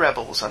enjoy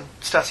Rebels and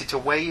started to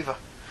waver.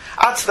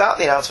 Add to that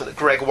the announcement that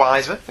Greg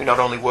Weisman, who not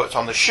only worked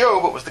on the show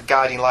but was the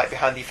guiding light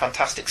behind the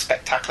fantastic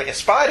Spectacular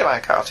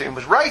Spider-Man cartoon,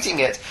 was writing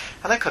it,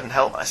 and I couldn't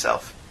help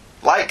myself.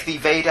 Like the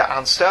Vader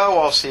and Star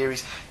Wars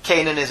series,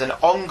 Kanan is an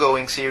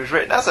ongoing series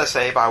written, as I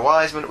say, by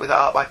Weisman with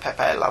art by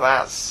Pepe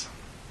Larraz.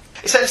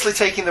 Essentially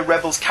taking the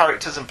Rebels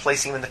characters and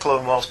placing them in the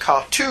Clone Wars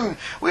cartoon,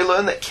 we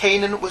learn that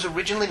Kanan was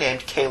originally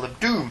named Caleb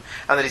Doom,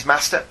 and that his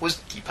master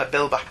was Deepa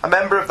Bilba, a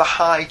member of the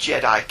High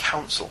Jedi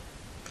Council.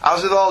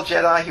 As with all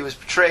Jedi, he was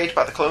betrayed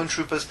by the clone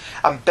troopers,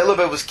 and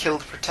Bilba was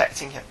killed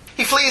protecting him.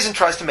 He flees and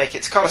tries to make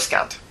it to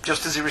Coruscant,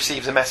 just as he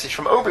receives a message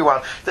from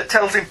Obi-Wan that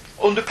tells him,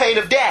 under pain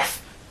of death,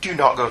 do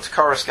not go to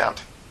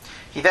Coruscant.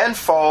 He then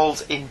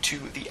falls into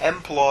the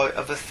employ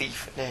of a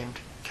thief named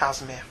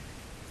Casimir.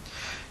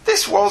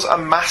 This was a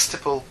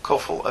masterful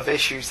couple of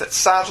issues that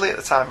sadly at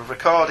the time of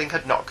recording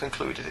had not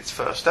concluded its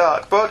first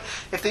arc, but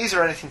if these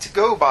are anything to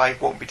go by,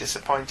 it won't be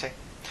disappointing.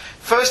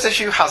 The first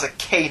issue has a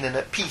Kanan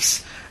at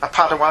peace, a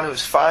Padawan who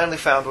has finally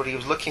found what he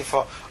was looking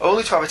for,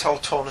 only to have it all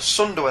torn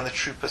asunder when the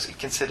troopers he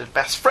considered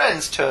best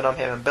friends turn on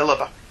him and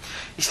Bilba.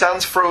 He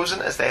stands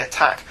frozen as they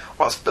attack,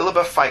 whilst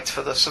Bilba fights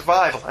for their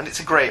survival, and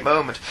it's a great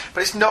moment.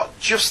 But it's not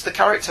just the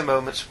character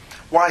moments.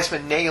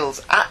 Weisman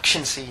nails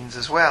action scenes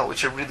as well,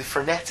 which are really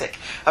frenetic,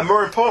 and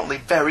more importantly,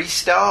 very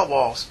Star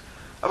Wars.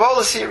 Of all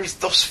the series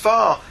thus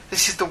far,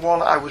 this is the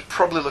one I was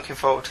probably looking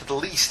forward to the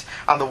least,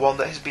 and the one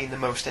that has been the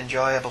most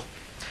enjoyable.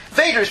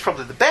 Vader is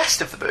probably the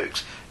best of the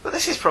books, but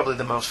this is probably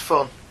the most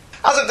fun.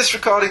 As of this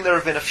recording, there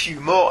have been a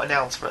few more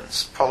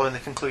announcements. Following the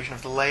conclusion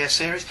of the Leia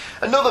series,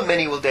 another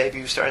mini will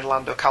debut starring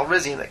Lando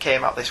Calrissian that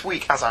came out this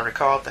week as I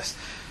record this.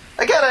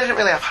 Again, I didn't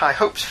really have high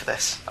hopes for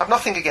this. I've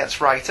nothing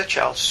against writer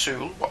Charles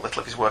Soule. What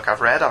little of his work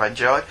I've read, I've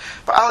enjoyed.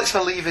 But Alex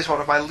Maleev is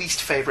one of my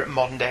least favourite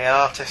modern-day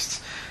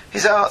artists.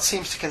 His art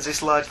seems to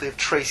consist largely of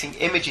tracing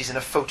images in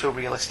a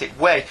photorealistic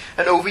way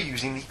and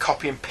overusing the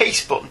copy and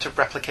paste button to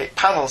replicate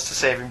panels to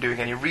save him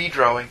doing any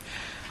redrawing.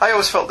 I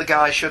always felt the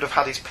guy should have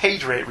had his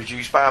page rate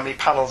reduced by how many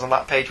panels on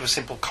that page were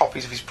simple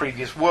copies of his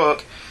previous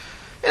work.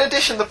 In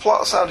addition, the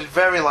plot sounded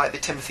very like the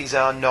Timothy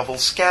Zahn novel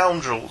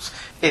Scoundrels,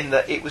 in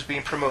that it was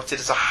being promoted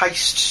as a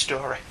heist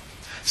story.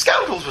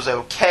 Scoundrels was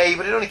okay,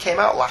 but it only came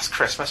out last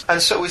Christmas,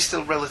 and so is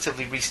still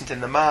relatively recent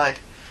in the mind.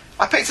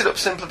 I picked it up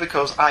simply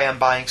because I am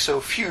buying so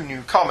few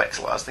new comics,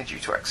 largely due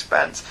to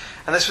expense,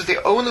 and this was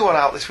the only one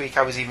out this week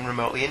I was even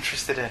remotely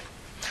interested in.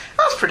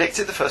 As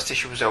predicted, the first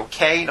issue was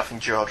okay,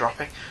 nothing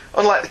jaw-dropping.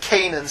 Unlike the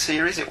Kanan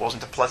series, it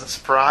wasn't a pleasant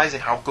surprise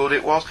in how good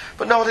it was,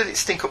 but nor did it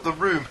stink up the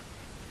room.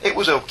 It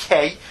was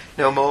okay,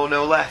 no more,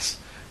 no less.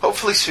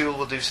 Hopefully Soule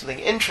will do something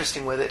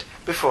interesting with it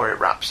before it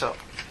wraps up.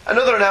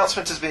 Another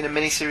announcement has been a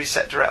miniseries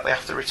set directly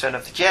after Return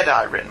of the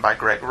Jedi, written by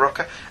Greg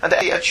Rucka, and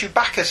a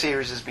Chewbacca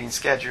series has been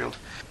scheduled.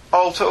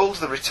 All told,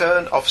 the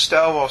return of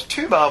Star Wars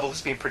to Marvel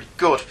has been pretty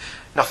good.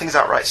 Nothing's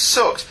outright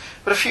sucked,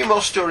 but a few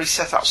more stories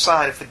set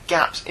outside of the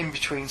gaps in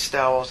between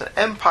Star Wars and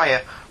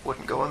Empire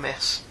wouldn't go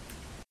amiss.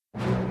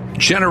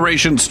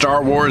 Generation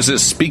Star Wars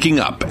is speaking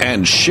up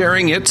and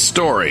sharing its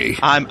story.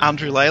 I'm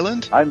Andrew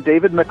Leyland. I'm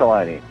David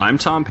Michelini. I'm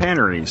Tom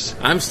Panarese.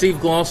 I'm Steve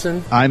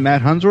Glosson. I'm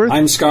Matt Hunsworth.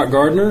 I'm Scott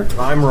Gardner.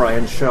 I'm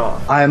Ryan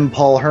Shaw. I'm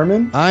Paul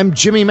Herman. I'm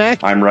Jimmy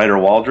Mack. I'm Ryder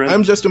Waldron.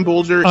 I'm Justin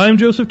Bolger. I'm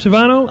Joseph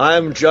Tavano.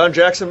 I'm John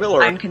Jackson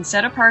Miller. I'm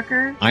Concetta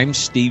Parker. I'm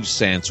Steve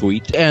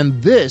Sansweet.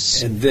 And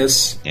this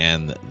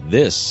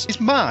is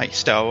my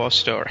Star Wars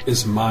story.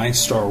 Is my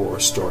Star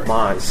Wars story.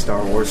 My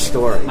Star Wars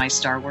story. My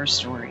Star Wars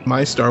story.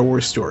 My Star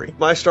Wars story.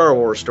 My Star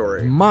Wars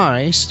story.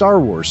 My Star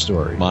Wars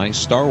story. My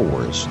Star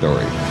Wars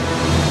story.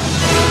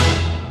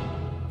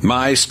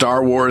 My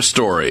Star Wars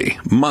Story,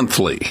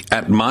 monthly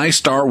at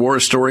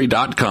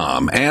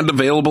mystarwarsstory.com and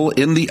available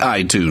in the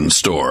iTunes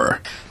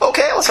Store.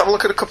 Okay, let's have a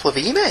look at a couple of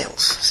emails,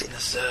 seeing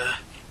as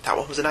that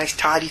one was a nice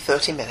tidy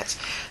 30 minutes.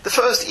 The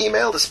first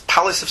email, this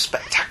Palace of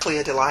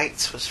Spectacular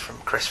Delights, was from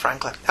Chris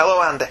Franklin.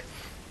 Hello, Andy.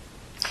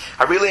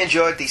 I really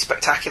enjoyed the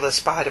Spectacular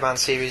Spider-Man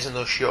series and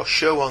thus your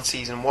show on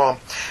Season 1.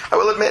 I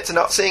will admit to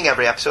not seeing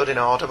every episode in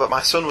order, but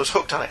my son was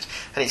hooked on it,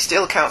 and it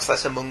still counts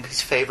as among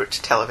his favourite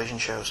television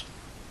shows.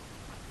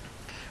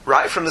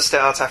 Right from the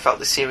start, I felt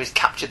the series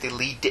captured the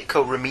Lee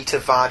Ditko Romita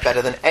vibe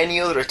better than any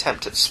other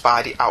attempt at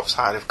Spidey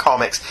outside of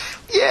comics.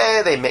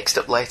 Yeah, they mixed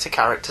up later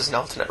characters and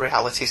alternate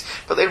realities,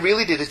 but they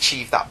really did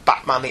achieve that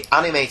Batman the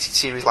Animated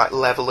Series-like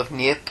level of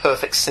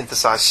near-perfect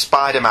synthesized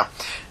Spider-Man.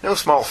 No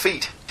small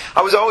feat.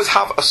 I was always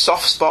have a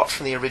soft spot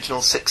from the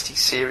original 60s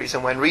series,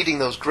 and when reading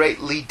those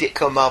great Lee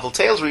Ditko Marvel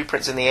Tales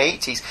reprints in the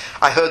 80s,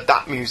 I heard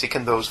that music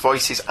and those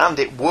voices, and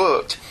it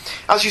worked.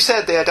 As you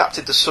said, they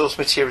adapted the source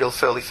material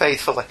fairly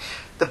faithfully.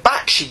 The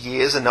Bakshi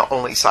years are not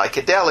only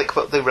psychedelic,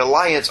 but the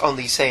reliance on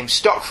the same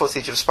stock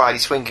footage of Spidey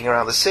swinging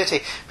around the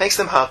city makes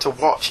them hard to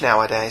watch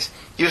nowadays.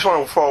 You just want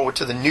to look forward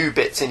to the new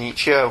bits in each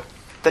show.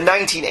 The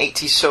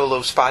 1980s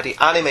solo Spidey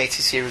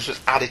animated series was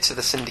added to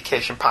the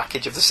syndication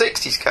package of the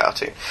 60s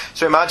cartoon,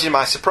 so imagine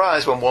my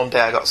surprise when one day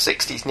I got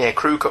 60s near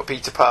crew-cut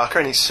Peter Parker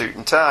in his suit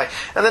and tie,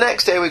 and the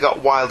next day we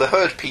got Wilder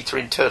Herd Peter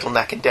in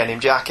turtleneck and denim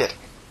jacket.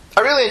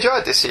 I really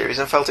enjoyed this series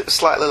and felt it was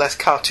slightly less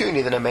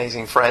cartoony than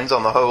Amazing Friends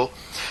on the whole.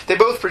 They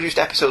both produced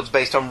episodes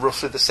based on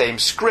roughly the same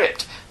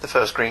script, the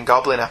first Green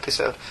Goblin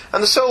episode,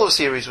 and the solo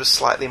series was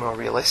slightly more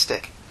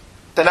realistic.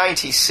 The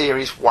 90s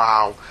series,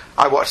 wow.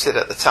 I watched it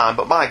at the time,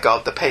 but my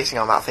god, the pacing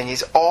on that thing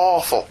is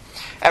awful.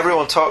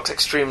 Everyone talks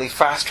extremely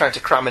fast, trying to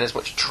cram in as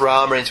much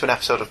drama into an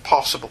episode as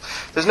possible.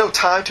 There's no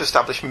time to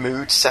establish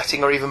mood,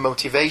 setting, or even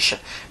motivation.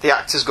 The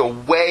actors go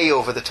way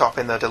over the top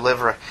in their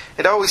delivery.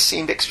 It always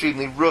seemed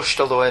extremely rushed,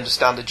 although I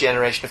understand a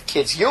generation of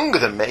kids younger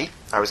than me,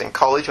 I was in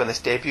college when this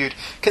debuted,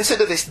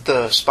 consider this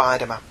the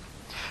Spider-Man.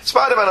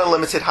 Spider-Man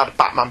Unlimited had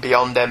Batman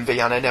Beyond envy,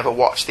 and I never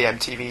watched the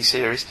MTV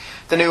series.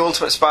 The new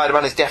Ultimate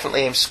Spider-Man is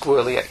definitely aimed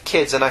squarely at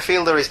kids, and I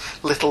feel there is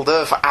little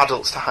there for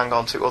adults to hang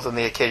on to other than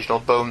the occasional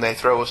bone they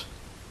throw us.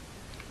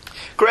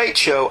 Great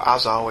show,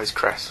 as always,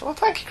 Chris. Well,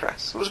 thank you,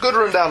 Chris. It was a good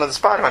rundown of the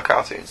Spider-Man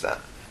cartoons there.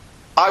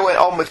 I went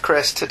on with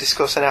Chris to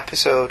discuss an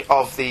episode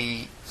of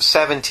the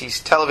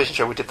 70s television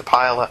show. We did the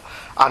pilot,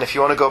 and if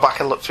you want to go back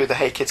and look through the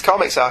Hey Kids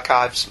Comics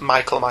archives,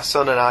 Michael, my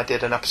son, and I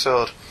did an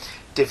episode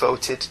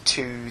devoted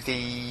to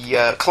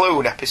the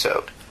clone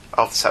episode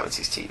of the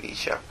 70s TV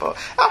show. But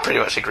I pretty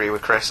much agree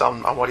with Chris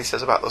on what he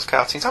says about those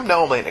cartoons. I'm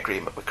normally in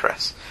agreement with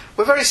Chris.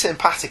 We're very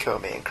simpatico,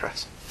 me and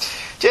Chris.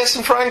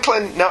 Jason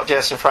Franklin, not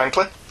Jason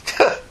Franklin.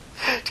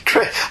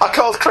 I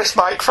called Chris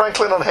Mike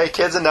Franklin on Hey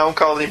Kids, and now I'm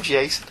calling him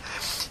Jason.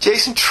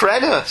 Jason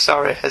Trenner,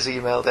 has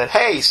emailed in.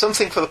 Hey,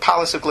 something for the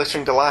Palace of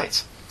Glittering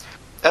Delights.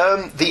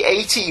 The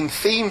A-Team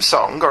theme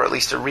song, or at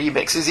least a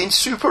remix, is in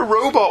Super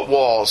Robot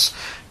Wars.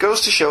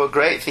 Goes to show a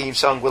great theme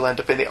song will end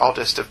up in the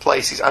oddest of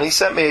places. And he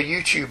sent me a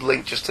YouTube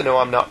link just to know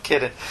I'm not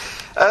kidding.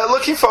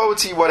 Looking forward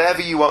to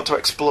whatever you want to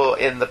explore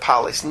in the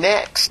Palace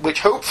next, which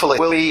hopefully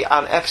will be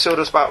an episode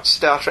about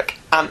Star Trek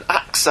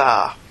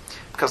Anaxar,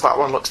 because that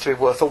one looks to be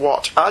worth a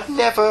watch. I'd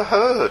never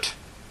heard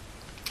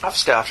of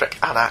Star Trek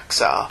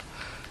Anaxar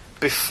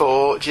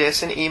before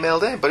Jason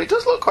emailed in, but it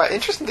does look quite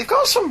interesting. They've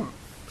got some...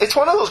 It's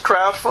one of those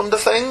crowdfunder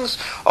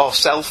things, or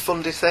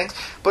self-funded things,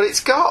 but it's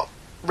got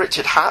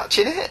Richard Hatch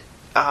in it,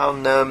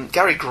 and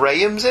Gary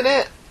Graham's in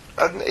it,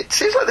 and it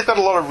seems like they've got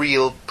a lot of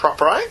real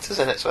proper actors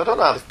in it, so I don't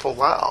know how they've pulled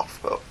that off,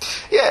 but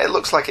yeah, it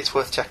looks like it's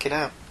worth checking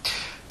out.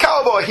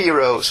 Cowboy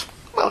Heroes.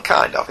 Well,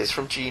 kind of. It's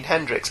from Gene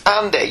Hendricks.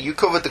 Andy, you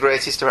covered the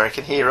greatest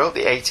American hero,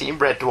 the A-Team,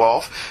 Red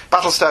Dwarf,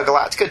 Battlestar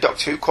Galactica,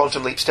 Doctor Who,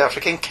 Quantum Leap, Star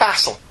Trek, and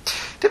Castle.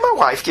 Did my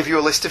wife give you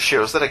a list of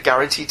shows that are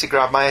guaranteed to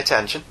grab my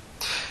attention?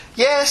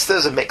 Yes,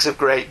 there's a mix of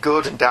great,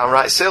 good, and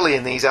downright silly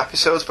in these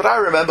episodes, but I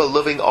remember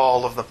loving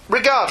all of them.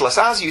 Regardless,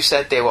 as you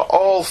said, they were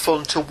all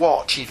fun to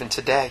watch even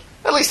today.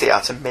 At least they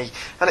are to me,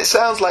 and it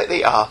sounds like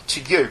they are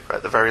to you,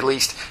 at the very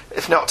least,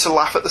 if not to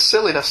laugh at the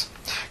silliness.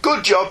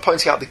 Good job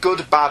pointing out the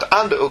good, bad,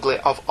 and ugly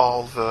of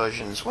all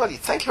versions. Well,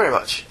 thank you very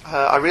much.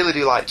 I really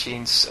do like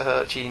Gene's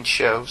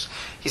shows.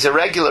 He's a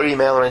regular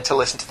emailer in to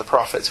Listen to the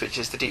Prophets, which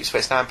is the Deep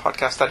Space Nine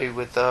podcast I do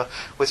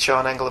with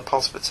Sean Engel and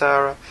Paul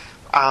Spataro.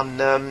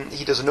 And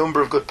he does a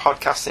number of good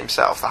podcasts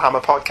himself. The Hammer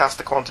Podcast,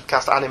 the Quantum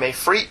Cast, Anime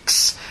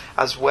Freaks,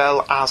 as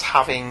well as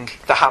having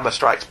the Hammer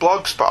Strikes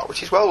blogspot,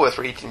 which is well worth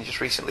reading. He just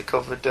recently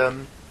covered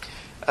the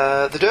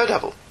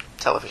Daredevil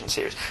television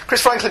series.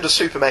 Chris Franklin does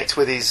Supermates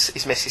with his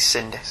Mrs.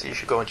 Cindy, so you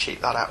should go and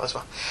check that out as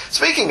well.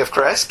 Speaking of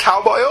Chris,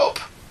 Cowboy Up!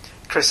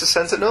 Chris has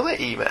sent another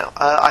email.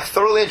 I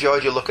thoroughly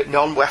enjoyed your look at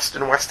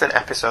non-Western Western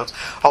episodes,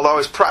 although I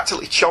was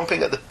practically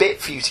chomping at the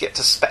bit for you to get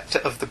to Spectre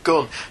of the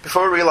Gun,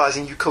 before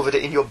realising you covered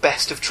it in your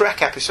Best of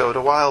Trek episode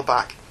a while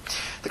back.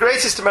 The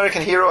Greatest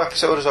American Hero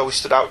episode has always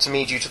stood out to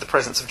me due to the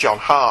presence of John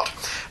Hart.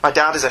 My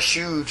dad is a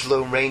huge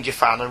Lone Ranger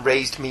fan and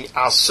raised me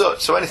as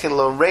such, so anything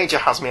Lone Ranger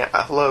has me at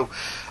a hello.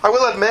 I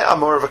will admit I'm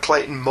more of a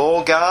Clayton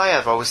Moore guy.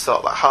 I've always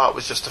thought that Hart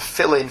was just a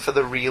fill-in for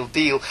the real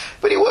deal,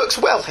 but he works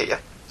well here.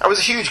 I was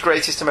a huge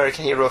Greatest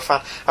American Hero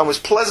fan and was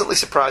pleasantly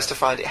surprised to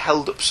find it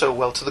held up so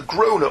well to the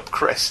grown-up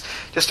Chris.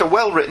 Just a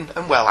well-written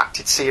and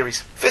well-acted series.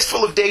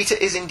 Fistful of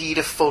Data is indeed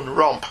a fun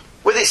romp.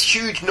 With its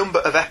huge number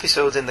of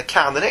episodes in the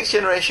can, the Next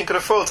Generation could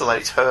afford to let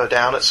its hair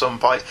down at some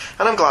point,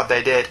 and I'm glad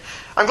they did.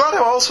 I'm glad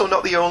I'm also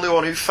not the only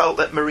one who felt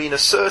that Marina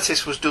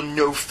Sirtis was done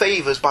no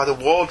favours by the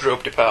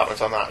wardrobe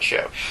department on that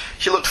show.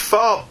 She looked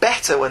far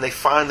better when they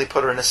finally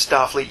put her in a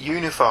Starfleet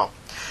uniform.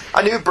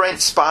 I knew Brent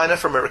Spiner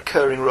from a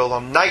recurring role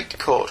on Night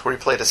Court, where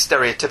he played a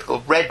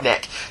stereotypical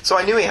redneck, so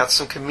I knew he had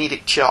some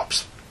comedic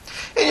chops.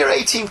 In your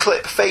 18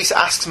 clip, Face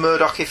asks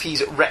Murdoch if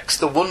he's Rex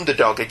the Wonder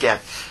Dog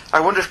again. I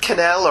wonder if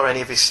Cannell or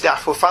any of his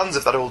staff were fans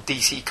of that old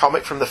DC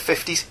comic from the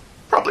 50s.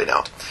 Probably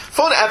not.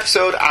 Fun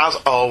episode, as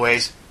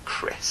always,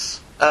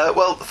 Chris.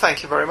 Well,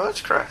 thank you very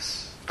much,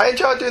 Chris. I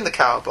enjoyed doing the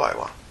cowboy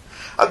one.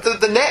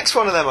 The next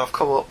one of them I've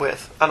come up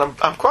with, and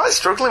I'm quite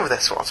struggling with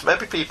this one, so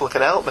maybe people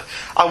can help me.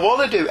 I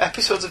want to do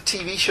episodes of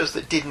TV shows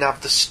that didn't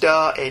have the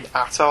star in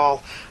at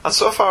all. And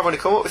so far I've only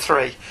come up with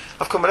 3.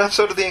 I've come with an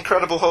episode of The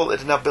Incredible Hulk that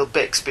didn't have Bill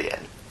Bixby in,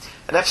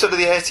 an episode of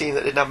The A-Team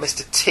that didn't have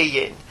Mr.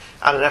 T in,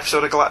 and an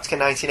episode of Galactica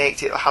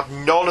 1980 that had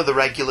none of the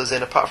regulars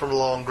in apart from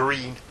Lorne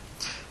Green.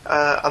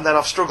 And then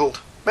I've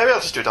struggled. Maybe I'll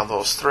just do it on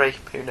those 3,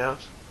 who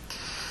knows.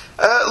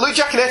 Lou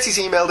Giaconetti's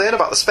emailed in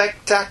about the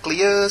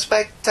spectacular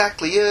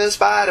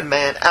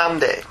Spider-Man.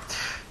 Andy,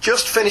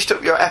 just finished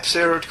up your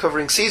episode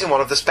covering Season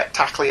 1 of the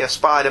Spectacular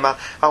Spider-Man.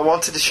 I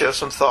wanted to share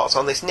some thoughts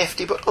on this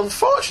nifty but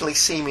unfortunately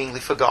seemingly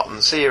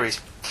forgotten series.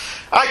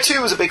 I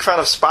too was a big fan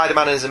of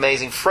Spider-Man and His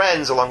Amazing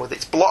Friends, along with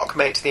its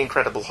blockmate, The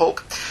Incredible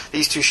Hulk.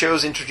 These 2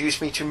 shows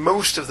introduced me to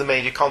most of the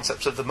major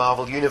concepts of the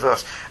Marvel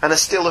Universe, and are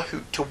still a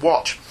hoot to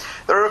watch.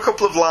 There are a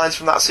couple of lines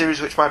from that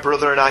series which my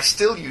brother and I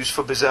still use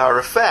for bizarre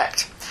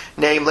effect.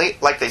 Namely,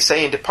 like they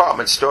say in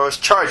department stores,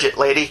 "Charge it,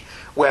 lady,"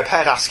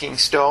 Webhead asking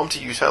Storm to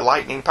use her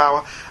lightning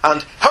power,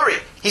 and "Hurry,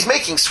 he's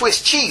making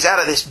Swiss cheese out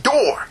of this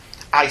door,"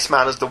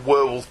 Iceman as the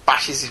werewolf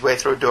bashes his way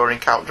through a door in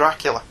Castle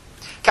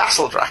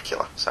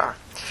Dracula, sorry.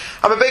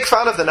 I'm a big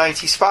fan of the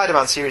 90s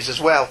Spider-Man series as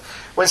well.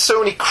 When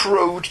Sony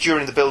crowed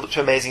during the build-up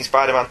to Amazing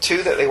Spider-Man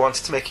 2 that they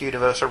wanted to make a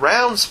universe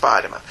around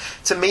Spider-Man,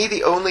 to me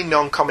the only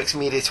non-comics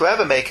media to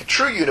ever make a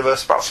true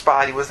universe about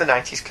Spidey was the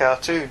 90s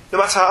cartoon. No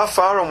matter how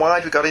far and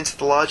wide we got into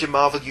the larger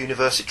Marvel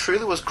universe, it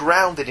truly was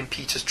grounded in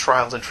Peter's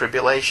trials and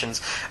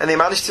tribulations, and they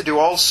managed to do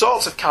all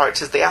sorts of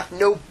characters they had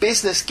no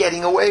business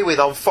getting away with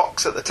on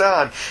Fox at the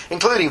time,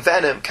 including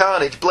Venom,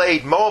 Carnage,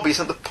 Blade, Morbius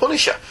and the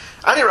Punisher.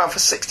 And he ran for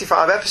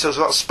 65 episodes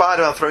without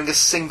Spider-Man throwing a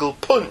single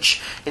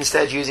punch,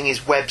 instead using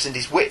his webs and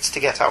his wits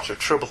to get out of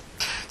trouble.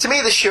 To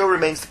me, the show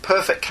remains the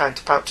perfect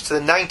counterpart to the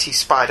 90s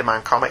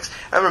Spider-Man comics,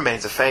 and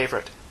remains a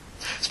favourite.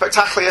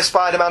 Spectacular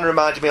Spider-Man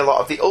reminded me a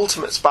lot of the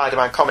Ultimate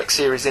Spider-Man comic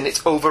series in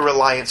its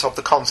over-reliance of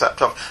the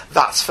concept of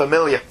 "that's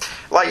familiar."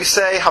 Like you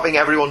say, having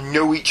everyone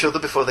know each other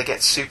before they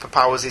get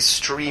superpowers is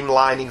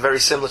streamlining,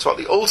 very similar to what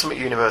the Ultimate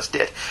Universe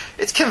did.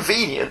 It's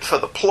convenient for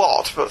the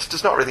plot, but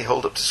does not really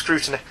hold up to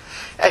scrutiny.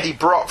 Eddie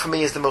Brock, for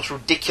me, is the most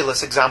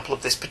ridiculous example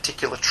of this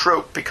particular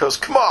trope, because,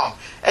 come on,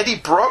 Eddie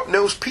Brock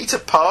knows Peter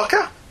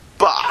Parker?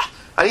 Bah!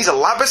 And he's a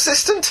lab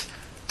assistant?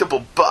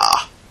 Double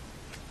bah.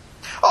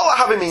 All that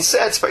having been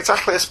said,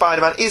 Spectacular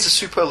Spider-Man is a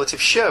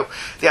superlative show.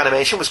 The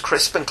animation was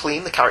crisp and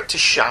clean, the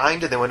characters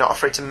shined, and they were not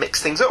afraid to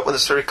mix things up when the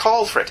story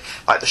called for it,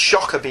 like the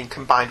Shocker being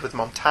combined with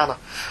Montana.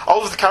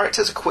 All of the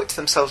characters acquit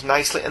themselves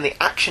nicely, and the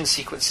action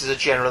sequences are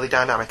generally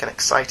dynamic and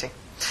exciting.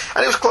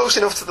 And it was close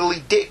enough to the Lee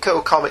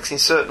Ditko comics in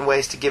certain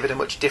ways to give it a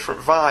much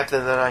different vibe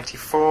than the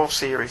 94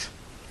 series.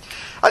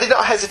 I did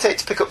not hesitate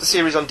to pick up the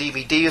series on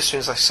DVD as soon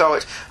as I saw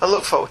it, and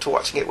look forward to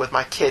watching it with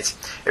my kids.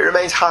 It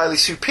remains highly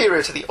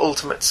superior to the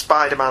Ultimate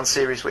Spider-Man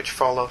series which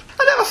followed.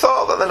 I never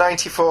thought that the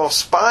 94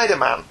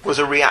 Spider-Man was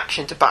a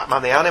reaction to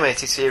Batman the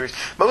Animated Series,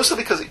 mostly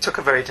because it took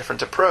a very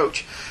different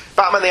approach.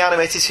 Batman the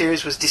Animated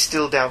Series was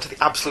distilled down to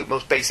the absolute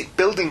most basic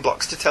building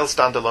blocks to tell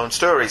standalone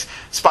stories.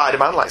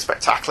 Spider-Man, like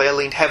Spectacular,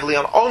 leaned heavily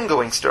on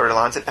ongoing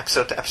storylines and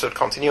episode-to-episode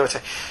continuity.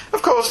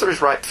 Of course, there is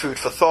ripe food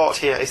for thought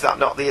here. Is that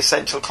not the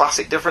essential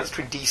classic difference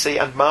between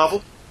DC and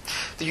Marvel?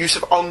 The use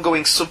of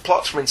ongoing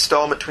subplots from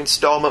instalment to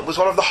instalment was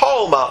one of the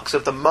hallmarks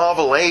of the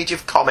Marvel age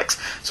of comics,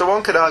 so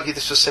one could argue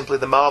this was simply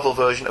the Marvel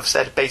version of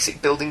said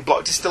basic building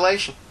block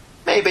distillation.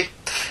 Maybe.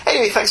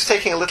 Anyway, thanks for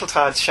taking a little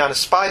time to shine a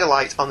spider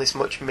light on this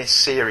much-missed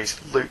series.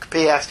 Luke,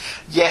 P.S.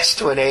 Yes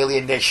to an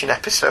Alien Nation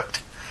episode.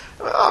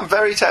 I'm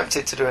very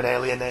tempted to do an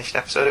Alien Nation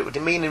episode. It would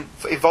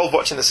involve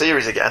watching the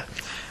series again,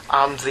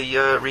 and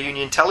the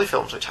reunion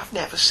telefilms, which I've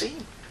never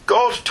seen.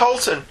 Gord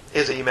Tolton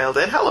is emailed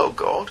in. Hello,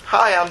 Gord.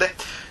 Hi, Andy.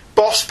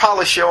 Boss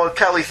Palace Show and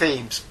Kelly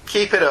themes.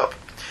 Keep it up.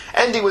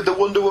 Ending with the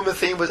Wonder Woman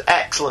theme was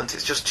excellent.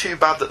 It's just too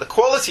bad that the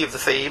quality of the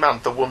theme,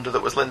 and the wonder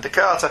that was Linda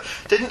Carter,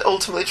 didn't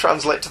ultimately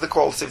translate to the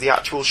quality of the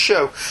actual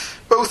show.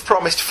 Both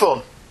promised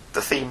fun.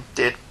 The theme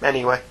did,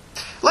 anyway.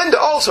 Linda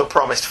also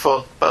promised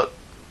fun, but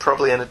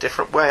probably in a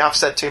different way. I've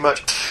said too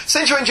much.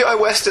 Since you enjoy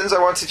westerns,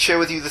 I wanted to share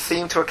with you the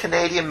theme to a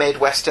Canadian-made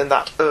western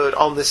that aired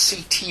on the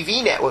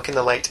CTV network in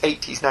the late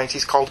 80s,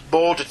 90s called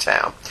Border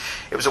Town.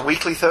 It was a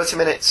weekly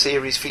 30-minute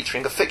series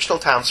featuring a fictional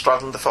town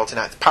straddling the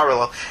 49th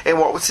parallel in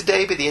what would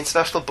today be the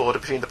international border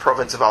between the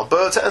province of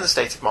Alberta and the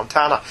state of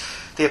Montana.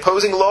 The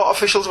opposing law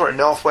officials were a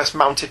Northwest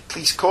Mounted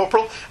Police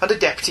Corporal and a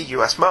Deputy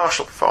U.S.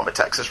 Marshal, former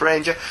Texas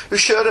Ranger, who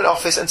shared an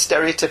office and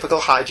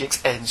stereotypical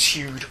hijinks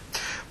ensued.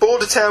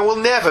 Bordertown will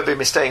never be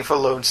mistaken for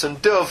Lonesome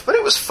Dove, but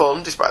it was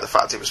fun, despite the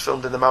fact it was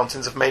filmed in the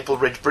mountains of Maple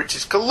Ridge,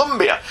 British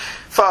Columbia,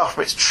 far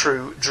from its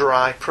true,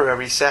 dry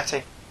prairie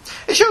setting.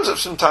 It shows up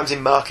sometimes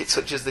in markets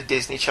such as the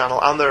Disney Channel,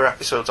 and there are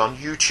episodes on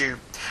YouTube.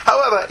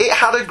 However, it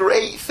had a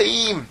great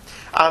theme,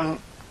 and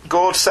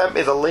Gord sent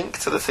me the link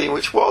to the theme,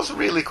 which was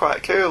really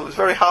quite cool. It was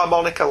very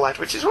harmonica-led,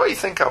 which is what you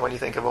think of when you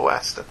think of a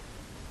Western.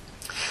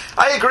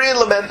 I agree and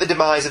lament the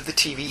demise of the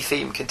TV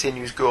theme,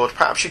 continues Gord.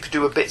 Perhaps you could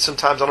do a bit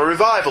sometimes on a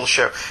revival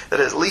show that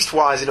is at least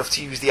wise enough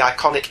to use the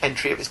iconic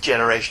entry of its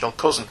generational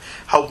cousin,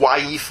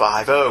 Hawaii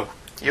Five-0.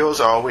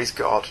 Yours always,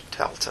 Gord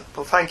Telton.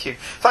 Well, thank you.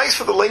 Thanks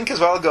for the link as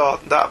well,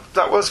 Gord.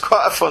 That was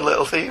quite a fun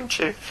little theme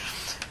tune.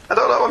 I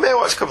don't know, I may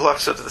watch a couple of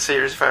episodes of the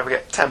series if I ever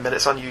get 10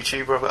 minutes on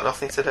YouTube where I've got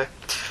nothing to do.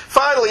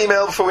 Final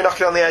email before we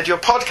knock it on the edge. Your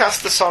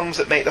podcast, The Songs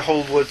That Make the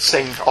Whole World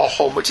Sing or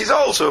Hum, which is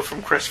also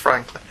from Chris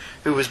Franklin,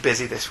 who was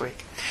busy this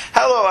week.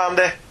 Hello,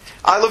 Andy.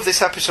 I love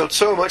this episode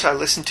so much I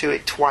listened to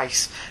it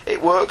twice.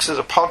 It works as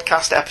a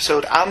podcast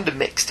episode and a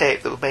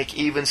mixtape that would make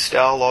even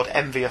Star-Lord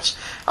envious.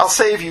 I'll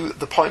save you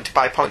the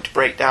point-by-point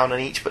breakdown on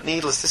each, but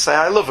needless to say,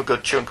 I love a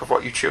good chunk of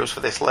what you chose for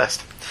this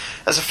list.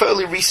 As a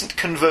fairly recent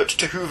convert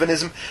to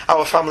Hoovenism,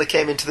 our family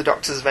came into the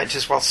Doctor's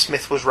Adventures while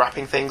Smith was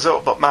wrapping things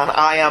up, but man,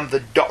 I Am the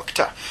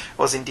Doctor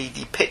was indeed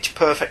the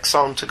pitch-perfect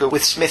song to go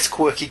with Smith's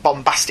quirky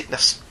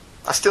bombasticness.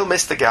 I still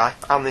miss the guy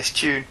and this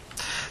tune.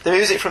 The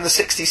music from the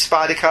 60s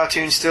Spider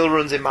cartoon still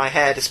runs in my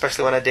head,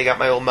 especially when I dig out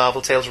my old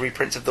Marvel Tales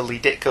reprints of the Lee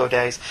Ditko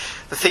days.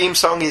 The theme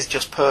song is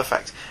just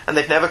perfect, and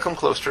they've never come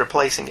close to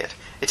replacing it.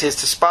 It is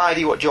to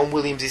Spidey what John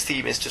Williams'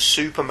 theme is to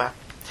Superman.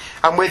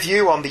 I'm with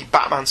you on the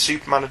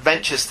Batman-Superman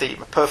Adventures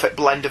theme, a perfect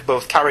blend of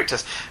both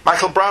characters.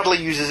 Michael Bradley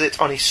uses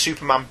it on his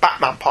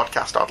Superman-Batman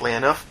podcast, oddly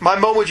enough. My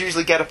mum would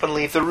usually get up and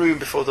leave the room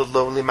before the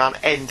Lonely Man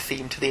end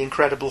theme to the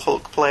Incredible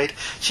Hulk played.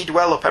 She'd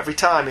well up every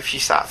time if she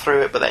sat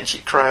through it, but then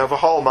she'd cry over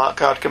Hallmark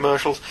card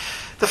commercials.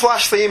 The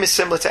Flash theme is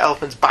similar to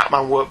Elfman's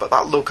Batman work, but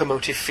that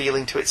locomotive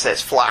feeling to it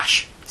says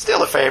Flash.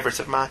 Still a favourite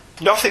of mine.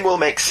 Nothing will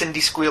make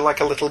Cindy squeal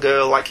like a little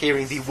girl like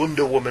hearing the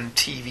Wonder Woman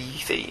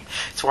TV theme.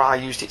 It's why I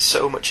used it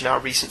so much in our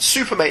recent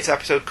Supermates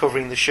episode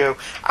covering the show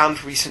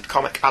and recent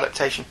comic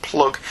adaptation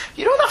plug.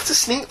 You don't have to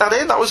sneak that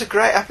in. That was a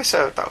great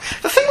episode, though.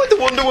 The thing with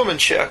the Wonder Woman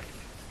show,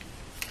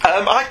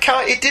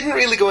 it didn't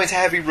really go into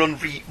heavy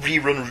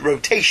rerun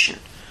rotation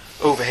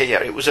over here.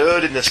 It was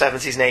aired in the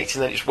 70s and 80s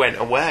and then it just went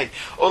away.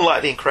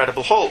 Unlike the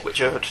Incredible Hulk,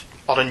 which aired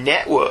on a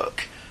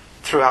network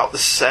throughout the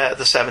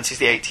 70s,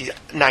 the 80s,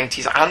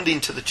 90s and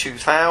into the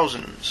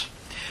 2000s.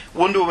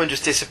 Wonder Woman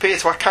just disappeared,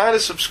 so I kind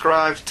of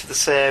subscribed to the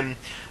same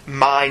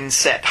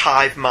mindset,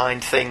 hive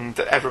mind thing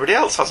that everybody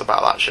else has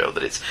about that show,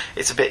 that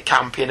it's a bit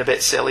campy and a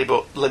bit silly,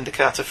 but Linda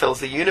Carter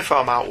fills the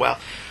uniform out well.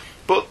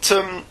 But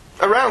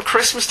around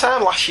Christmas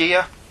time last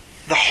year,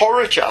 the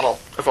Horror Channel,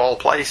 of all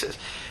places,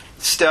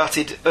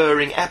 started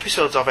airing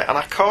episodes of it, and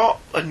I caught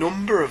a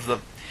number of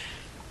them.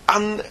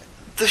 And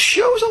the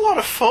show's a lot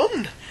of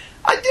fun.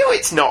 I know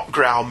it's not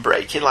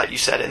groundbreaking, like you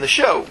said in the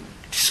show.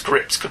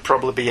 Scripts could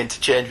probably be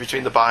interchanged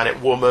between the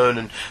Bayonet Woman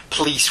and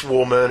Police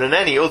Woman and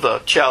any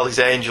other, Charlie's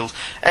Angels,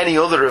 any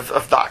other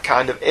of that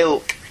kind of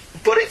ilk.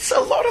 But it's a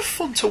lot of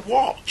fun to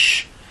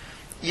watch.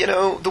 You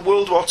know, the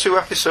World War II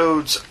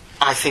episodes,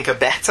 I think, are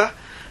better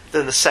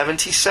than the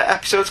 70s set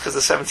episodes, because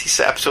the 70s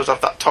set episodes have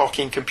that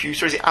talking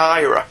computer, is it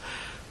Ira?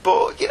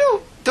 But, you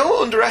know,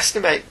 don't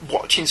underestimate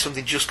watching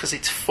something just because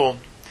it's fun,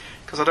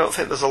 because I don't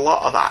think there's a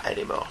lot of that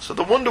anymore. So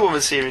the Wonder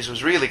Woman series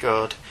was really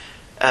good.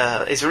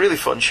 It's a really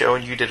fun show,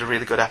 and you did a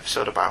really good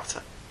episode about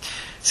it.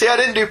 See, I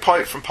didn't do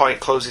Point from Point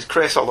closes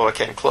Chris, although I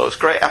came close.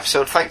 Great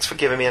episode. Thanks for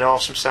giving me an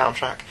awesome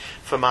soundtrack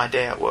for my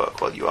day at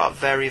work. Well, you are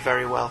very,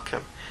 very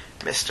welcome,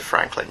 Mr.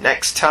 Franklin.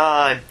 Next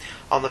time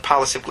on the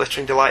Palace of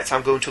Glittering Delights,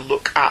 I'm going to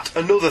look at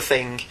another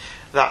thing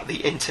that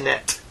the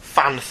internet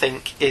fan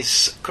think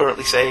is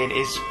currently saying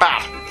is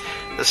bad.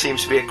 There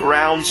seems to be a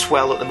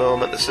groundswell at the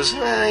moment that says, you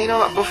know,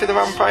 that Buffy the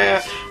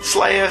Vampire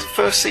Slayer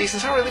first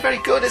season's not really very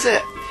good, is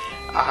it?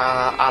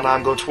 And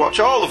I'm going to watch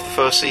all of the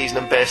first season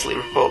and basically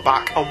report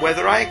back on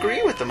whether I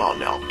agree with them or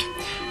not.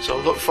 So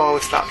look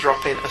forward to that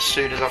dropping as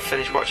soon as I've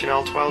finished watching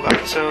all 12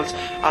 episodes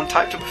and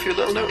typed up a few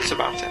little notes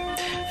about it.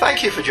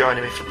 Thank you for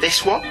joining me for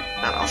this one,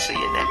 and I'll see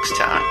you next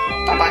time.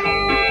 Bye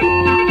bye.